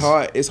 It's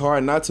hard. It's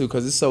hard not to,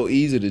 because it's so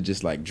easy to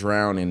just like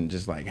drown in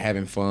just like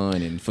having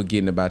fun and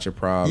forgetting about your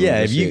problems.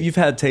 Yeah, if you've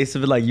had a taste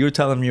of it, like you were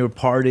telling me you were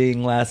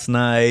partying last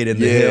night in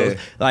the hills,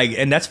 like,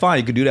 and that's fine.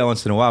 You could do that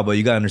once in a while, but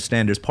you gotta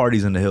understand there's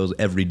parties in the hills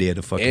every day of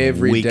the fucking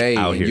week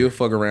out here. You'll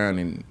fuck around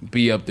and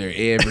be up there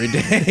every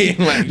day.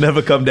 Like,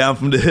 never come down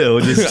from the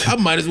hill. Just I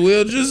might as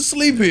well just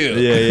sleep here.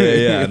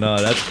 Yeah.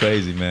 No, that's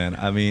crazy, man.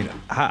 I mean,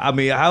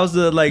 how's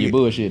the like? You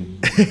bullshitting.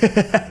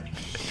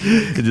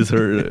 It just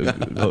heard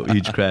a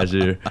huge crash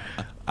here.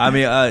 I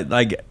mean,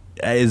 like,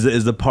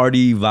 is the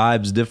party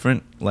vibes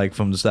different, like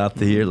from the south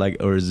to here, like,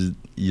 or is it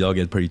y'all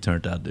get pretty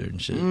turned out there and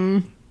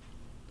shit?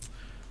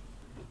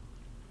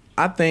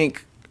 I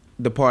think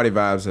the party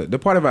vibes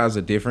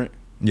are different.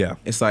 Yeah,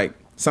 it's like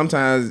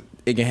sometimes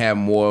it can have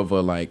more of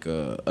a like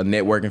a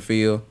networking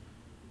feel,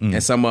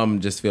 and some of them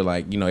just feel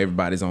like, you know,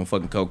 everybody's on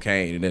fucking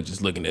cocaine and they're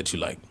just looking at you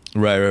like.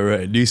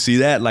 Right. Do you see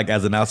that, like,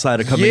 as an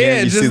outsider coming in? Yeah,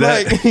 you just see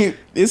that? like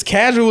it's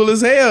casual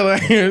as hell.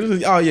 Like,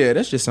 oh yeah,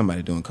 that's just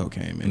somebody doing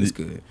cocaine, man. It's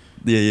good.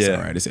 Yeah. It's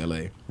all right. It's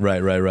LA.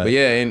 Right. But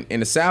yeah, in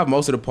the South,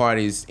 most of the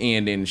parties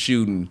end in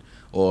shooting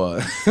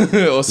or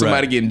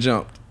somebody getting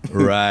jumped.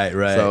 Right.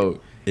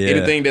 So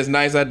anything that's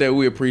nice out there,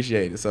 we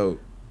appreciate it. So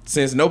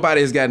since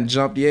nobody has gotten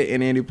jumped yet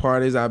in any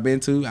parties I've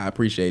been to, I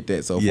appreciate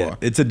that so far.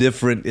 It's a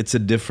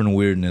different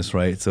weirdness,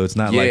 right? So it's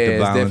not like the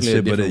violent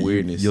shit, but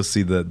you'll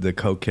see the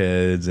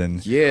cokeheads and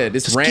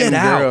this just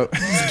random girl.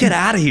 Just get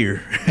out of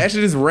here.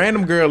 Actually, this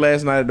random girl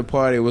last night at the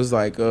party was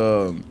like,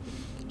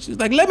 she was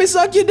like, "Let me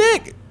suck your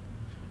dick."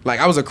 Like,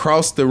 I was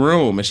across the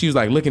room and she was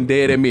like looking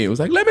dead at me. It was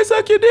like, "Let me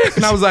suck your dick,"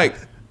 and I was like,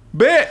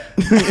 "Bet."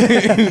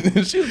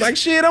 She was like,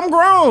 "Shit, I'm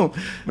grown."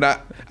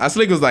 But I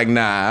slick was like,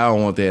 "Nah, I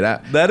don't want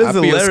that." That is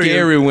hilarious. I feel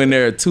scary when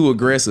they're too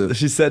aggressive.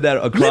 She said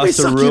that across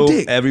the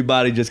room,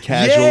 everybody just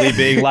casually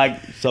being like,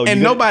 "So," and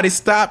nobody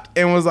stopped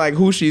and was like,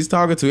 who she's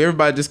talking to.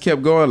 Everybody just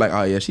kept going like,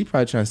 "Oh yeah, she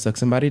probably trying to suck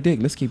somebody's dick.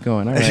 Let's keep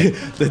going." All right.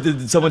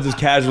 Someone just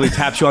casually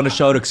taps you on the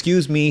shoulder.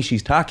 "Excuse me,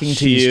 she's talking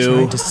to you. She's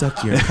trying to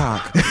suck your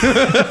cock."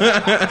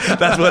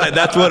 That's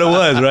what it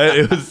was, right?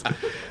 It was.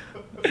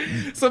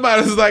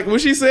 Somebody was like, when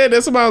she said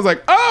that, somebody was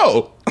like,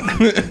 "Oh."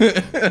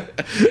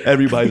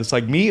 Everybody was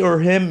like, "Me or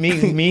him? Me,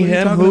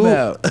 him,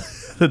 who?"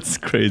 That's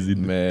crazy,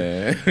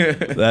 man.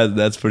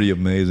 That's pretty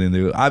amazing,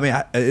 dude. I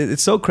mean,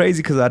 it's so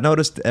crazy because I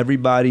noticed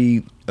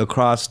everybody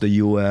across the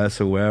U.S.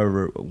 or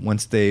wherever,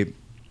 once they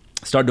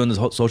start doing this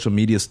whole social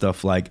media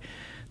stuff, like,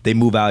 they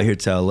move out here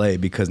to LA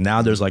because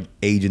now there's like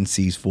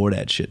agencies for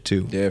that shit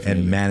too. Definitely.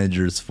 And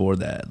managers for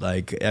that.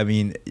 Like, I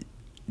mean,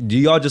 do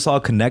y'all just all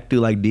connect through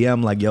like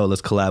DM, like, "Yo,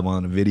 let's collab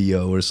on a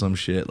video" or some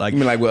shit? Like, you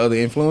mean like with other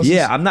influencers?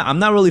 Yeah, I'm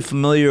not really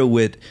familiar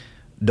with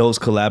those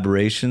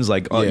collaborations,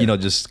 like, you know,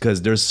 just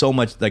because there's so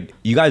much, like,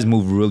 you guys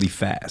move really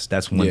fast.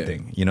 That's one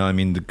thing, you know what I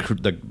mean?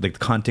 The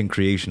content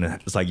creation,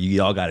 it's like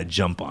you all got to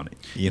jump on it,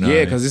 you know?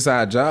 Yeah, because it's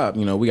our job,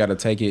 you know, we got to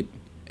take it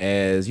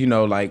as, you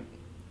know, like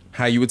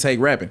how you would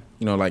take rapping,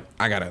 you know, like,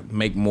 I got to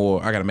make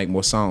more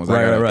songs,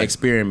 I got to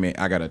experiment,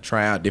 I got to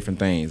try out different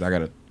things, I got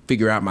to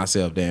figure out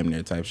myself damn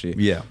near type shit.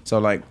 Yeah. So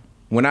like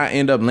when I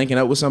end up linking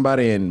up with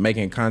somebody and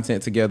making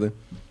content together,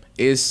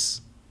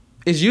 it's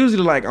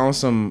usually like on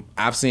some,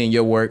 I've seen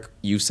your work,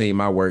 you've seen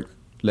my work,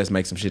 let's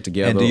make some shit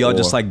together. And do y'all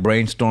just like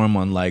brainstorm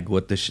on like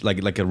what the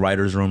like a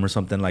writer's room or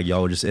something? Like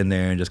y'all just in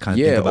there and just kind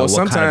of think about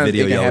what kind of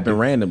video y'all do? It can happen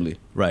randomly.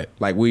 Right.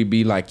 Like we'd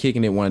be like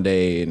kicking it one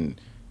day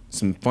and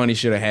some funny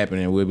shit will happen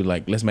and we'll be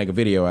like, let's make a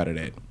video out of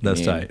that.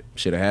 That's tight.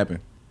 Shit'll happen.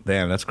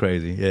 Damn, that's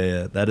crazy.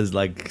 Yeah. That is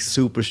like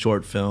super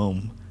short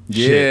film.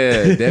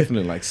 Yeah,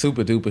 definitely, like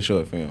super duper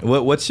short film.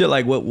 What's your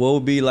like? What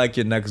would be like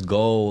your next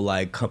goal,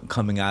 like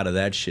coming out of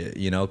that shit?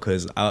 You know,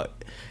 because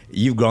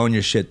you've grown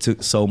your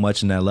shit so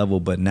much in that level,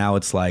 but now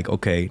it's like,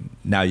 okay,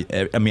 now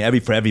I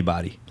mean, for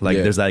everybody, like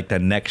there's like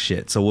that next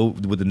shit. So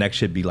what would the next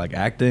shit be, like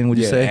acting? Would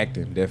you say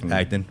acting? Definitely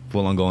acting.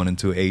 Full on going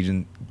into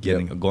agent,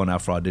 going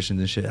out for auditions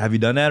and shit. Have you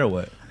done that or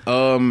what?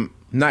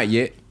 Not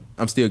yet.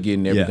 I'm still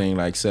getting everything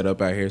like set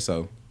up out here.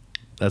 So.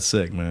 That's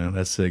sick, man.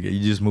 That's sick. You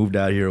just moved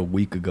out here a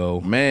week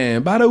ago. Man,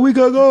 about a week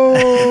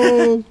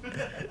ago.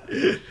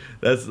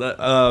 That's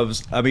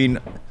I mean,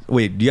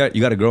 wait,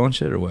 you got a girl and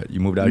shit or what? You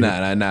moved out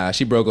here? Nah.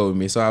 She broke up with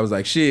me, so I was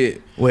like,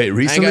 shit. Wait,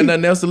 recently? I ain't got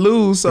nothing else to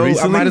lose, so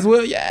recently? I might as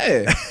well,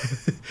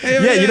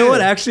 Yeah, you know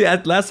what? Actually,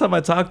 last time I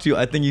talked to you,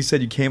 I think you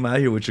said you came out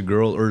here with your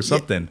girl or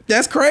something. Yeah,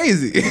 that's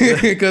crazy,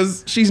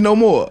 because she's no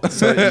more.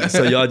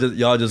 So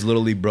y'all just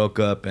literally broke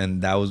up,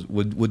 and that was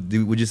would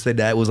you say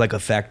that was like a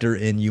factor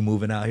in you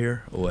moving out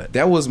here or what?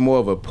 That was more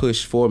of a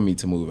push for me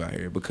to move out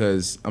here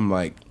because I'm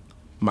like,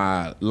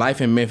 my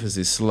life in Memphis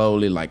is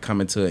slowly like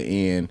coming to an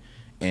end,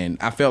 and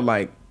I felt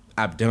like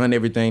I've done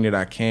everything that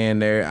I can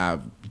there.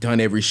 I've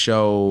done every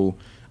show.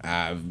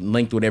 I've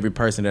linked with every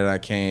person that I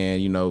can,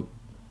 you know.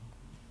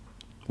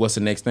 what's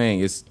the next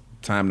thing? It's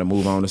time to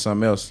move on to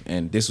something else.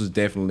 And this was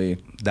definitely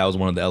that was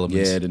one of the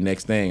elements. Yeah, the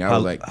next thing. I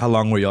was like, how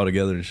long were y'all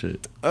together and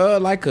shit?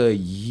 Like a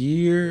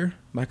year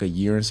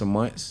and some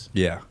months.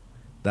 Yeah.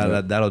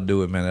 That'll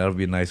do it, man. That'll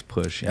be a nice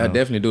push. I'll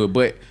definitely do it.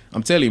 But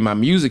I'm telling you, my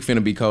music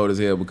finna be cold as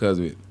hell because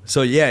of it.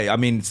 So yeah, I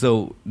mean,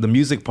 so the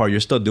music part, you're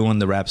still doing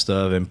the rap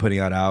stuff and putting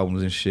out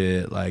albums and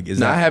shit. Like,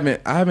 I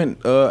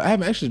haven't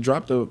actually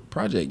dropped a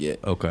project yet.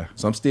 Okay.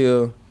 So I'm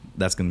still.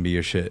 That's gonna be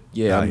your shit.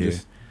 Yeah, I'm here.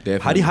 just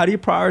definitely. How do you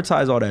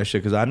prioritize all that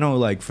shit? Because I know,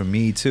 like, for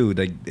me too,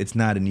 like, it's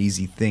not an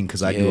easy thing.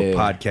 Because I do a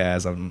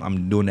podcast,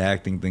 I'm doing the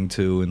acting thing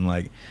too, and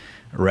like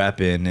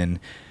rapping,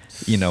 and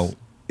you know.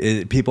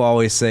 People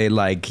always say,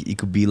 like, you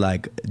could be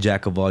like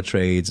jack of all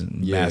trades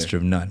and master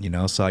of none, you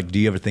know? So, like, do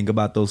you ever think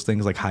about those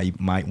things, like how you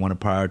might want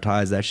to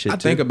prioritize that shit? I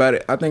think about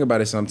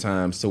it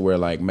sometimes to where,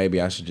 like,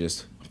 maybe I should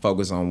just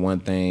focus on one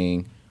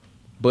thing.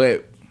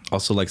 But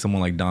also, like,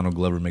 someone like Donald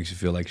Glover makes you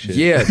feel like shit.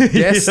 Yeah,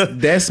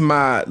 that's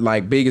my,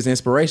 like, biggest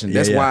inspiration.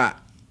 That's why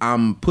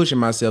I'm pushing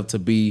myself to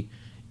be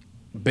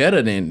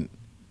better than,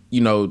 you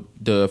know,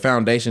 the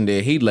foundation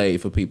that he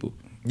laid for people.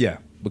 Yeah.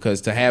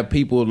 Because to have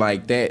people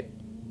like that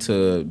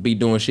to be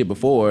doing shit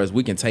before us,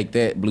 we can take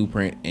that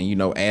blueprint and, you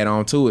know, add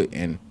on to it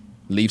and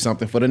leave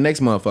something for the next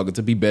motherfucker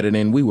to be better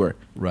than we were.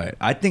 Right.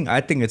 I think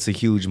it's a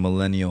huge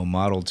millennial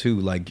model too.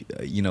 Like,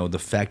 you know, the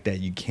fact that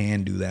you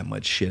can do that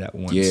much shit at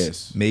once.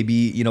 Yes. Maybe,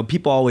 you know,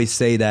 people always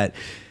say that,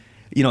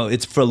 you know,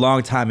 it's for a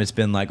long time it's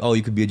been like, oh,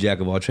 you could be a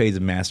jack of all trades, a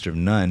master of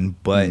none.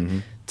 But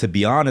to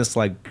be honest,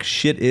 like,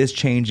 shit is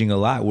changing a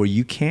lot where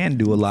you can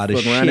do a lot of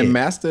shit. Around and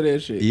master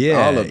that shit.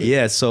 Yeah, all of it.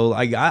 Yeah. So,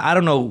 like, I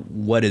don't know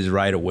what is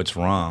right or what's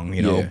wrong,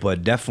 you know,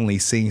 but definitely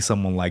seeing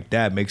someone like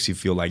that makes you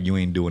feel like you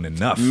ain't doing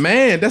enough.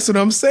 Man, that's what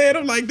I'm saying.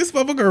 I'm like, this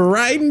motherfucker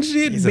writing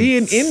shit,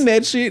 being in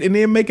that shit, and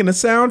then making a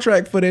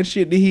soundtrack for that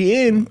shit that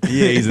he in.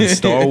 Yeah, he's in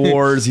Star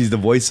Wars. He's the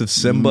voice of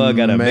Simba.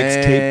 Got a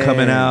mixtape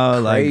coming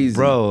out. Crazy. Like,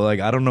 bro, like,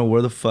 I don't know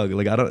where the fuck.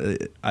 Like,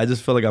 I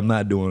just feel like I'm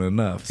not doing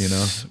enough, you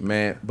know?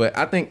 Man, but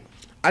I think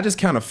I just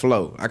kind of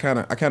flow. I kind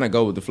of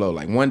go with the flow.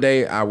 Like, one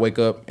day I wake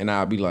up and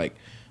I'll be like,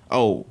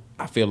 oh,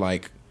 I feel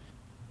like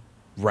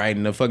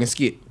writing a fucking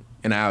skit.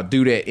 And I'll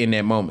do that in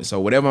that moment. So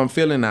whatever I'm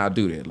feeling, I'll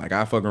do that. Like,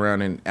 I'll fuck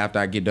around, and after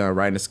I get done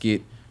writing a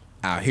skit,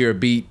 I'll hear a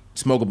beat,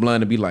 smoke a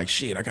blunt, and be like,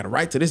 shit, I got to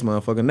write to this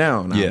motherfucker now.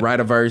 And I'll write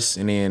a verse,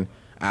 and then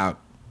I'll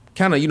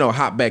kind of, you know,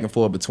 hop back and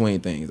forth between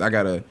things. I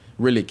got to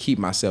really keep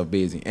myself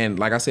busy. And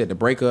like I said, the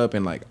breakup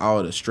and, like,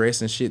 all the stress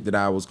and shit that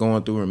I was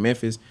going through in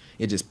Memphis,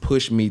 it just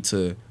pushed me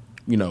to,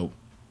 you know,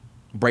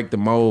 break the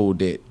mold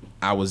that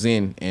I was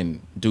in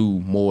and do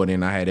more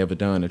than I had ever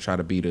done to try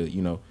to be the,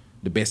 you know,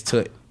 the best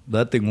tut.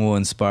 That thing will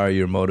inspire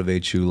you or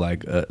motivate you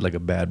like a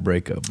bad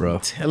breakup, bro.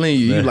 I'm telling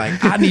you, you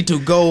like, I need to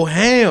go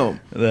ham.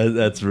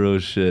 That's real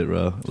shit,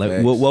 bro.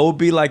 Like, what would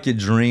be like your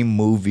dream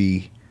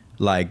movie,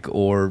 like,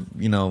 or,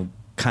 you know,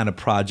 kind of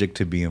project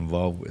to be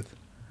involved with?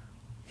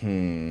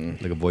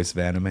 Like a voice of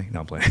anime?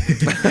 No, I'm playing.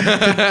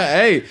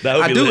 Hey,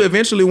 I do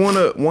eventually want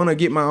to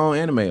get my own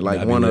anime.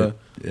 Like, want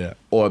to,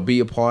 or be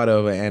a part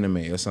of an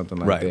anime or something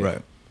like that.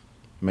 Right.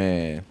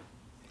 Man.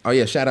 Oh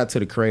yeah, shout out to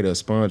the creator of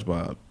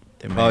SpongeBob.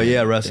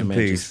 Rest in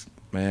peace.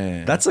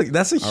 Man, that's a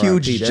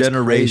huge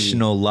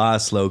generational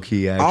loss, low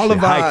key. Actually, all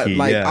of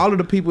our all of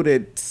the people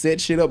that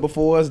set shit up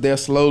before us, they're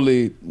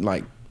slowly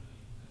like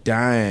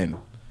dying.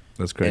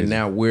 That's crazy. And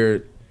now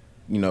we're,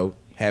 you know,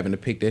 having to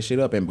pick that shit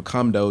up and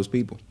become those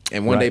people.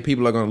 And one day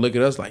people are gonna look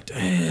at us like,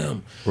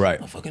 damn,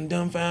 I'm fucking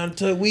dumbfounded.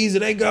 Tug Weezy,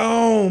 they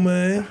gone,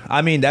 man.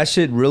 I mean, that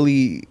shit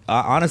really,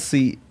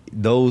 honestly,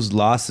 those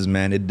losses,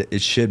 man,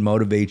 it should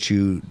motivate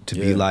you to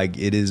be like,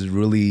 it is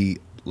really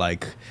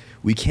like,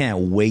 we can't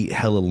wait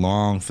hella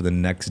long for the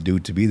next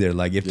dude to be there.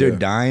 Like, if they're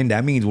dying,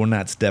 that means we're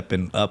not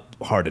stepping up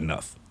hard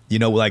enough. You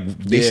know, like,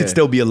 they should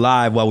still be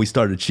alive while we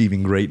start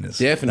achieving greatness.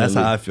 Definitely.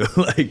 That's how I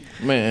feel. Like,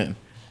 man.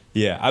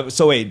 Yeah.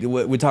 So wait,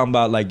 we're talking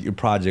about like your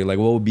project. Like,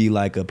 what would be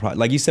like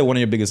like you said, one of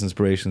your biggest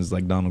inspirations is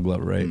like Donald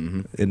Glover, right?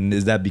 Mm-hmm. And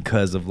is that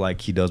because of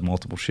like he does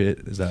multiple shit?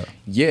 Is that?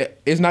 Yeah,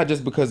 it's not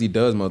just because he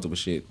does multiple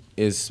shit.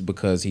 It's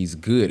because he's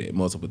good at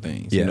multiple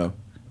things. You know.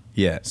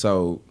 Yeah.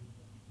 So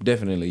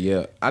definitely,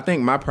 yeah. I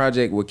think my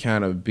project would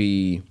kind of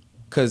be,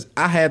 because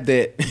I have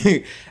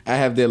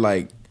that,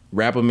 like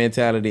rapper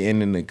mentality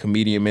and then the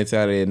comedian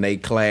mentality, and they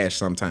clash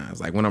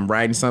sometimes. Like when I'm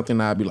writing something,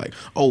 I'll be like,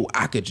 oh,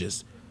 I could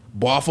just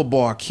bar for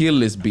bar kill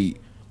this beat,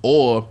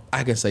 or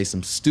I can say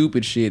some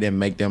stupid shit and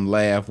make them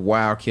laugh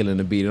while killing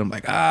the beat. And I'm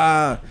like,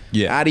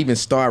 I'd even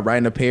start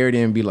writing a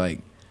parody and be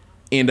like,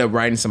 end up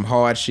writing some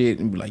hard shit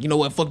and be like, you know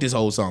what, fuck this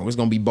whole song, it's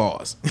gonna be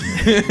bars.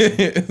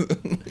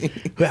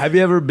 Have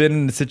you ever been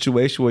in a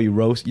situation where you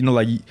roast, you know,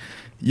 like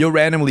you'll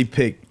randomly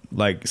pick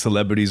like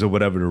celebrities or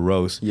whatever to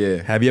roast?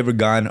 Yeah. Have you ever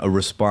gotten a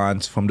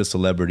response from the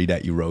celebrity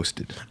that you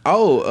roasted?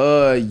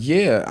 Oh,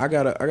 yeah, I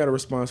got a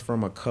response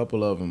from a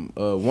couple of them.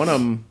 One of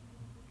them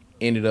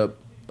ended up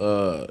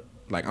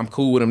like, I'm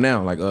cool with him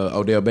now, like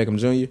Odell Beckham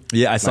Jr.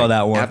 Yeah, I saw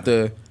that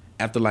one.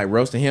 After like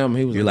roasting him,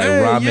 he was like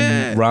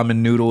ramen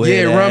noodle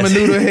head. Yeah, ramen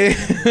noodle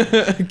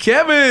head.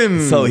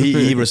 Kevin. So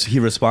he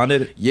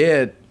responded?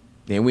 Yeah,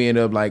 Then we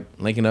ended up like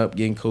linking up,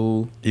 getting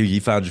cool.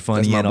 You found your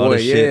funny and all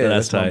this shit.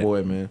 That's tight. My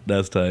boy, man.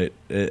 That's tight.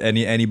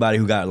 Anybody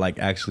who got like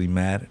actually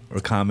mad or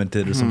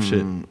commented or some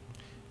shit?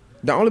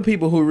 The only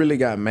people who really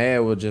got mad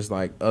were just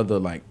like other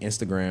like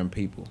Instagram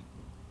people.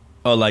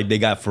 Oh, like they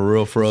got for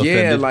real yeah,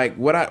 offended? Like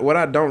what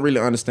I don't really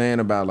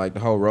understand about like the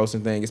whole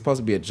roasting thing, it's supposed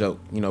to be a joke.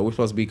 You know, we're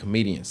supposed to be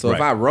comedians. So if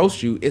I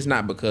roast you, it's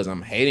not because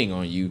I'm hating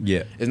on you.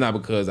 Yeah. It's not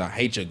because I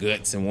hate your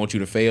guts and want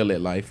you to fail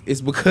at life. It's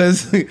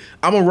because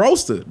I'm a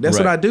roaster. That's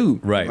what I do.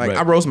 Right. Like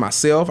I roast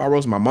myself, I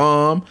roast my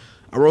mom,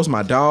 I roast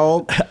my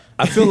dog.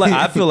 I feel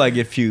like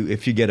if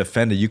you get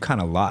offended, you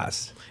kind of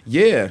lost.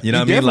 Yeah, you know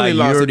what I mean? Like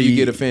lost if you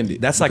get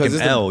offended. That's like an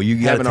L.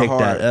 You got to take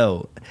that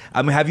L.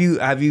 I mean, have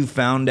you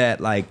found that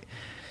like,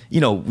 you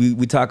know,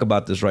 we talk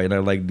about this right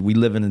now. Like we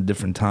live in a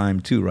different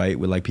time too, right?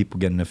 With like people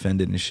getting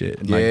offended and shit.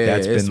 And like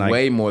that's it's been like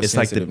way more. It's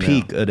like the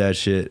peak of that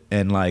shit.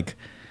 And like,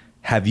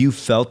 have you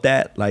felt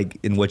that like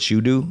in what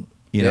you do?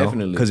 You know,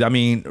 definitely. Because I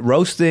mean,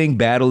 roasting,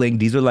 battling,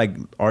 these are like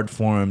art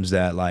forms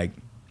that like,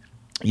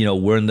 you know,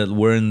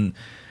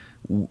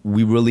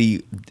 we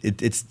really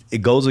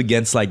it goes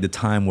against like the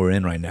time we're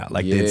in right now,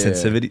 like the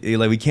insensitivity,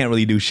 like we can't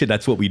really do shit.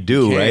 That's what we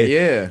do, right?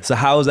 Yeah. So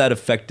how has that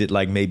affected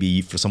like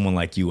maybe for someone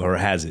like you, or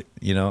has it?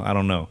 You know, I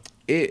don't know.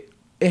 It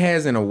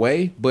has in a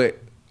way, but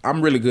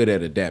I'm really good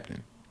at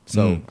adapting.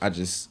 So I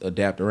just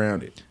adapt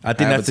around it. I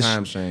think that's the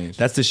time change.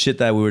 That's the shit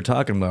that we were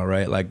talking about,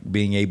 right? Like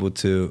being able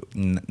to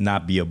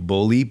not be a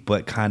bully,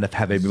 but kind of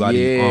have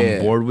everybody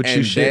on board with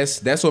you. Shit.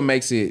 That's what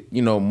makes it,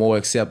 you know, more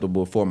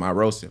acceptable for my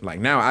roasting.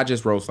 Like now, I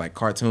just roast like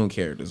cartoon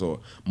characters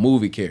or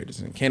movie characters,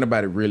 and can't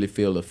nobody really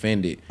feel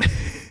offended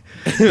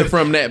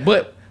from that.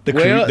 But the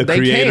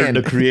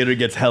creator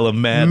gets hella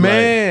mad,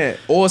 man. Like,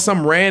 or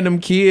some random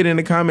kid in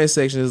the comment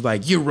section is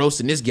like, "You're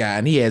roasting this guy,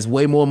 and he has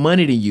way more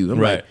money than you." I'm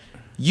like,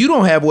 you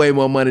don't have way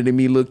more money than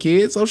me, little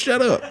kid, so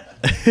shut up.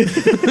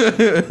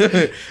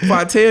 If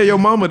I tell your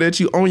mama that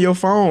you on your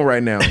phone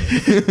right now.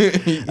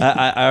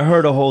 I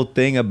heard a whole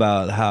thing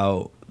about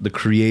how the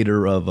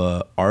creator of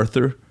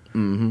Arthur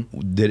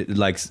did it,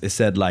 like it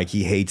said like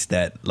he hates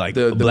that like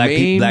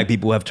black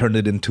people have turned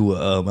it into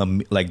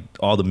like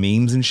all the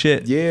memes and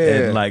shit.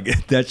 Yeah, and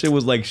like that shit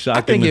was like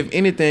shocking. I think if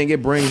anything,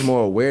 it brings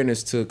more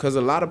awareness to, because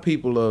a lot of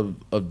people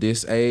of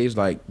this age,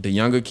 like the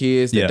younger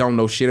kids that don't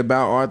know shit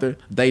about Arthur,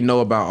 they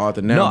know about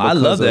Arthur now. No, I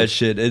love that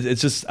shit. It's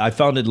just I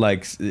found it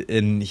like,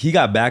 and he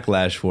got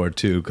backlash for it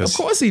too. Of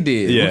course he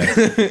did. Yeah,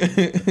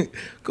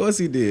 of course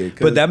he did.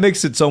 But that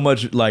makes it so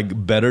much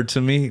like better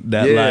to me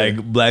that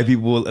like black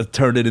people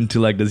turned it into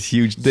like this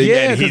huge thing,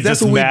 and he's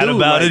just mad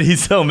about it.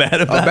 He's so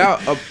mad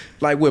about it.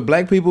 Like with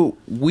black people,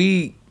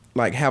 we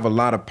like have a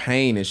lot of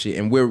pain and shit,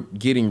 and we're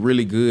getting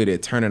really good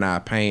at turning our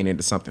pain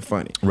into something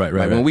funny. Right.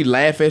 When we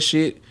laugh at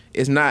shit,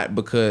 it's not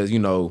because, you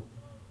know,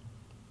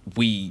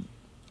 we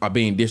are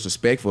being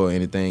disrespectful or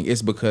anything.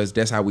 It's because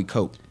that's how we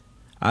cope.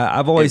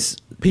 I've always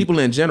people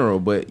in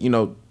general, but you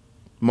know,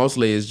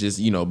 mostly it's just,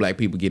 you know, black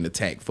people getting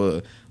attacked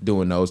for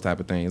doing those type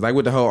of things. Like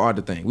with the whole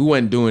Arthur thing, we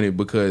wasn't doing it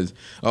because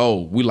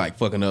we like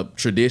fucking up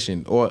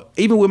tradition, or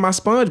even with my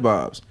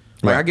SpongeBob's.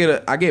 Like I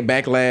get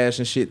backlash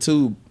and shit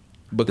too,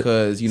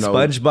 because, you know,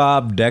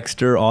 SpongeBob,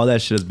 Dexter, all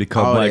that shit has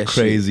become like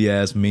crazy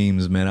ass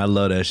memes, man. I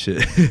love that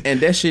shit. And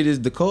that shit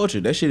is the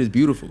culture. That shit is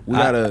beautiful. We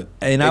gotta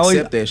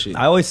accept that shit.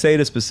 I always say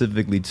this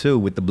specifically too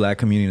with the black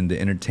community and the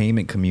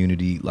entertainment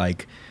community.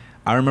 Like,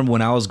 I remember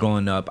when I was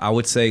growing up, I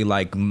would say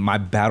like my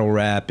battle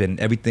rap and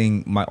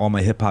everything, all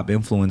my hip hop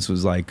influence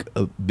was like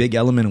a big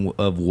element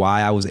of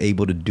why I was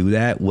able to do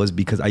that was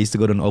because I used to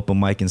go to an open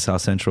mic in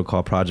South Central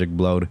called Project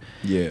Blowed.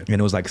 Yeah. And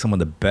it was like some of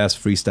the best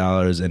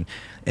freestylers, and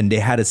they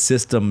had a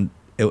system,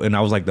 and I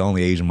was like the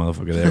only Asian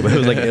motherfucker there, but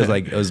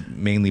it was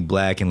mainly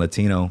black and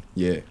Latino.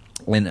 Yeah.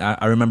 And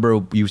I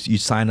remember you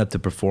signed up to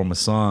perform a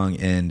song,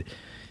 and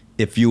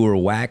if you were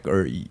whack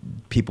or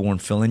people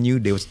weren't feeling you,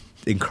 they would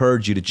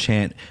encourage you to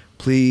chant,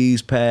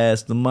 "Please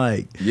pass the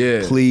mic."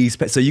 Yeah. Please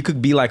pass. So you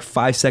could be like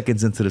 5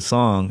 seconds into the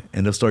song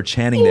and they'll start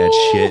chanting that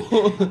shit.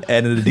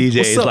 And then the DJ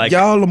What's is up, like,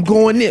 "Y'all, I'm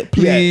going in.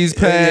 Please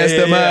pass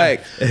the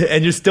mic."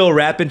 And you're still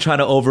rapping, trying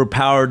to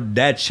overpower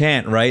that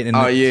chant, right? And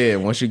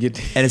once you get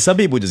and some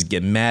people just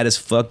get mad as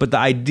fuck. But the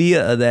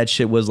idea of that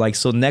shit was like,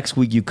 so next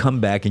week you come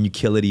back and you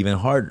kill it even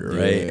harder,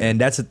 right? Yeah.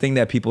 And that's the thing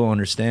that people don't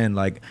understand.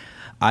 Like,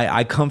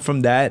 I come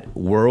from that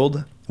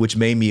world, which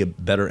made me a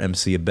better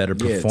MC, a better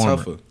performer.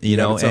 Tougher. You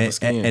know,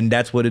 and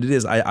that's what it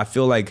is. I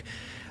feel like,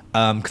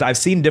 because I've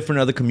seen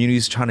different other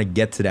communities trying to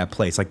get to that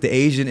place. Like the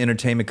Asian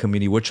entertainment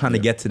community, we're trying to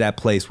get to that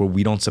place where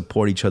we don't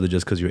support each other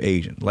just because you're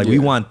Asian. Like we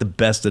want the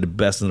best of the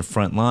best in the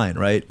front line,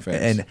 right? Facts.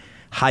 And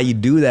how you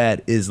do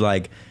that is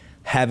like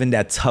having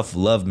that tough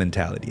love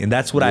mentality. And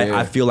that's what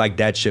I feel like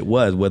that shit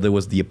was, whether it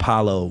was the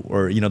Apollo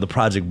or, you know, the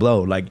Project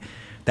Blow. Like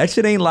that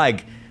shit ain't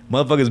like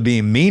motherfuckers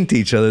being mean to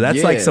each other.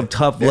 That's like some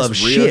tough love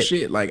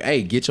shit. Like,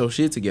 hey, get your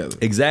shit together.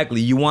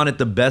 Exactly. You wanted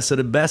the best of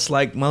the best,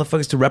 like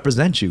motherfuckers to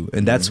represent you.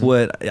 And that's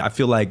what I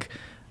feel like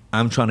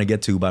I'm trying to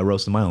get to by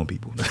roasting my own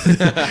people.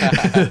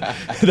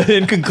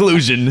 In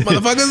conclusion.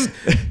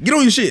 Motherfuckers, get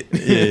on your shit.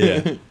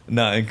 Yeah.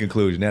 No, in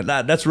conclusion,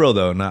 that's real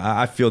though. No,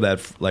 I feel that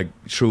like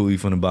truly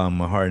from the bottom of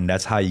my heart, and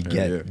that's how you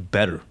get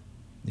better.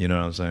 You know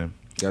what I'm saying?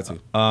 Got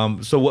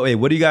to. So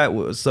what do you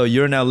got? So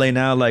you're in LA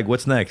now. Like,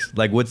 what's next?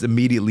 Like, what's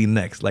immediately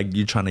next? Like,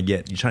 you're trying to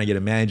get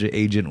a manager,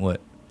 agent, what?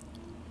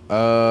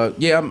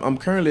 Yeah, I'm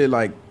currently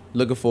like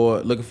looking for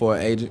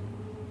an agent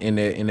in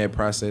that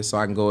process, so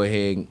I can go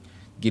ahead and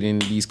get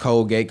into these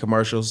Colgate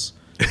commercials.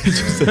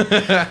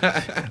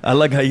 I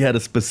like how you had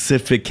a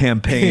specific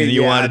campaign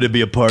you wanted to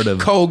be a part of.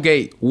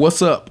 Colgate,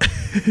 what's up?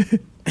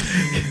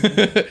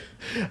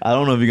 I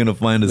don't know if you're gonna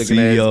find the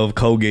CEO of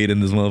Colgate in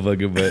this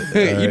motherfucker,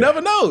 but you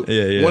never know.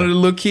 Yeah. One of the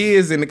little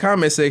kids in the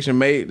comment section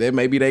may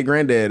be their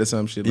granddad or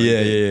some shit like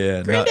that.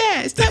 Yeah.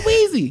 Granddad, it's that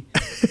easy.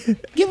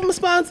 Give him a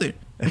sponsor.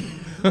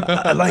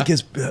 I like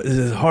his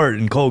heart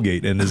and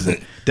Colgate and his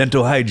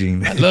dental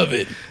hygiene. I love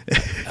it.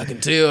 I can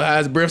tell how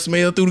his breath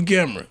smells through the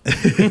camera.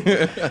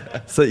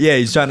 So yeah,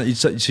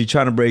 she's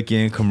trying to break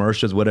in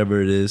commercials,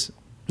 whatever it is.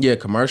 Yeah,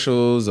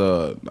 commercials,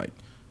 like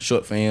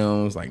short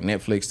films, like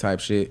Netflix type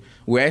shit.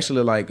 We're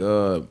actually like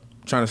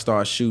trying to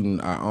start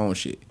shooting our own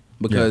shit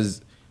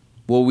because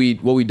what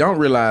we don't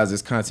realize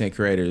as content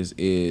creators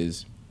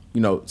is,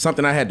 you know,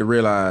 something I had to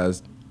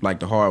realize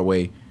like the hard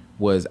way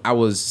was I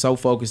was so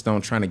focused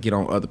on trying to get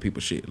on other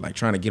people's shit, like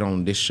trying to get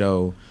on this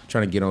show,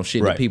 trying to get on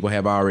shit that people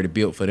have already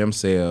built for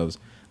themselves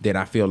that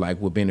I feel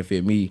like would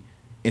benefit me.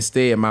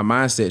 Instead, my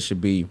mindset should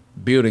be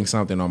building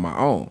something on my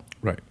own.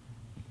 Right.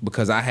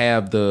 Because I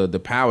have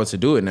the power to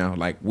do it now.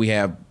 Like, we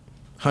have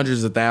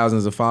hundreds of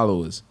thousands of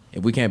followers.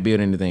 If we can't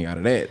build anything out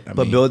of that. I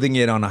mean, building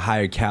it on a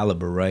higher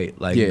caliber, right?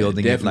 Like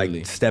building definitely.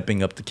 it, like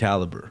stepping up the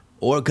caliber.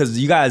 Or because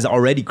you guys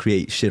already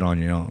create shit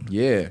on your own.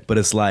 Yeah. But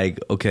it's like,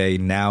 okay,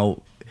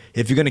 now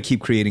if you're going to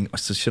keep creating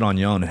shit on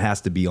your own, it has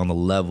to be on the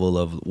level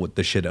of what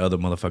the shit other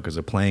motherfuckers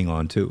are playing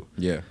on too.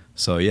 Yeah.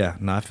 So yeah,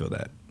 I feel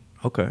that.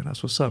 Okay,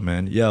 that's what's up,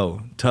 man.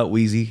 Yo, Tut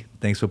Weezy,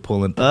 thanks for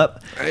pulling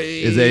up.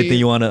 Hey. Is there anything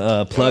you want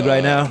to plug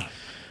right now?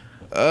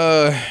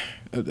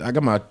 I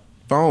got my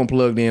phone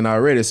plugged in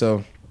already,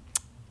 so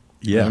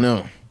Yeah. I don't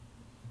know.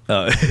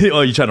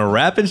 Oh, you trying to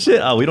rap and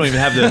shit? Oh, we don't even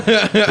have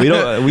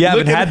the. We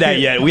haven't had that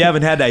yet. We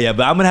haven't had that yet.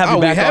 But I'm gonna have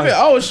you back. We have it.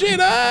 Oh shit!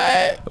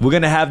 We're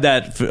gonna have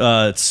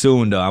that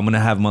soon, though. I'm gonna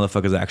have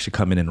motherfuckers actually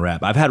come in and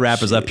rap. I've had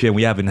rappers up here, and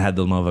we haven't had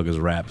those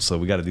motherfuckers rap. So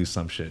we got to do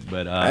some shit.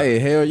 But hey,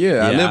 hell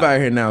yeah! I live out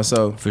here now,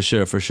 so for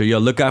sure. Yo,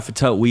 look out for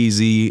Tut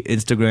Weezy.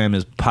 Instagram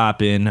is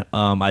popping.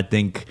 I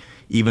think.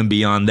 Even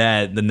beyond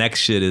that, the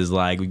next shit is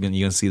like you're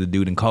gonna see the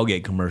dude in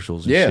Colgate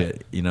commercials and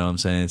shit. You know what I'm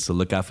saying? So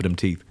look out for them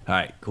teeth. All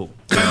right, cool.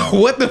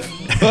 What the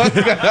fuck?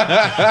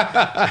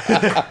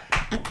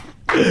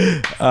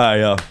 All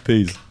right, y'all.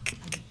 Peace.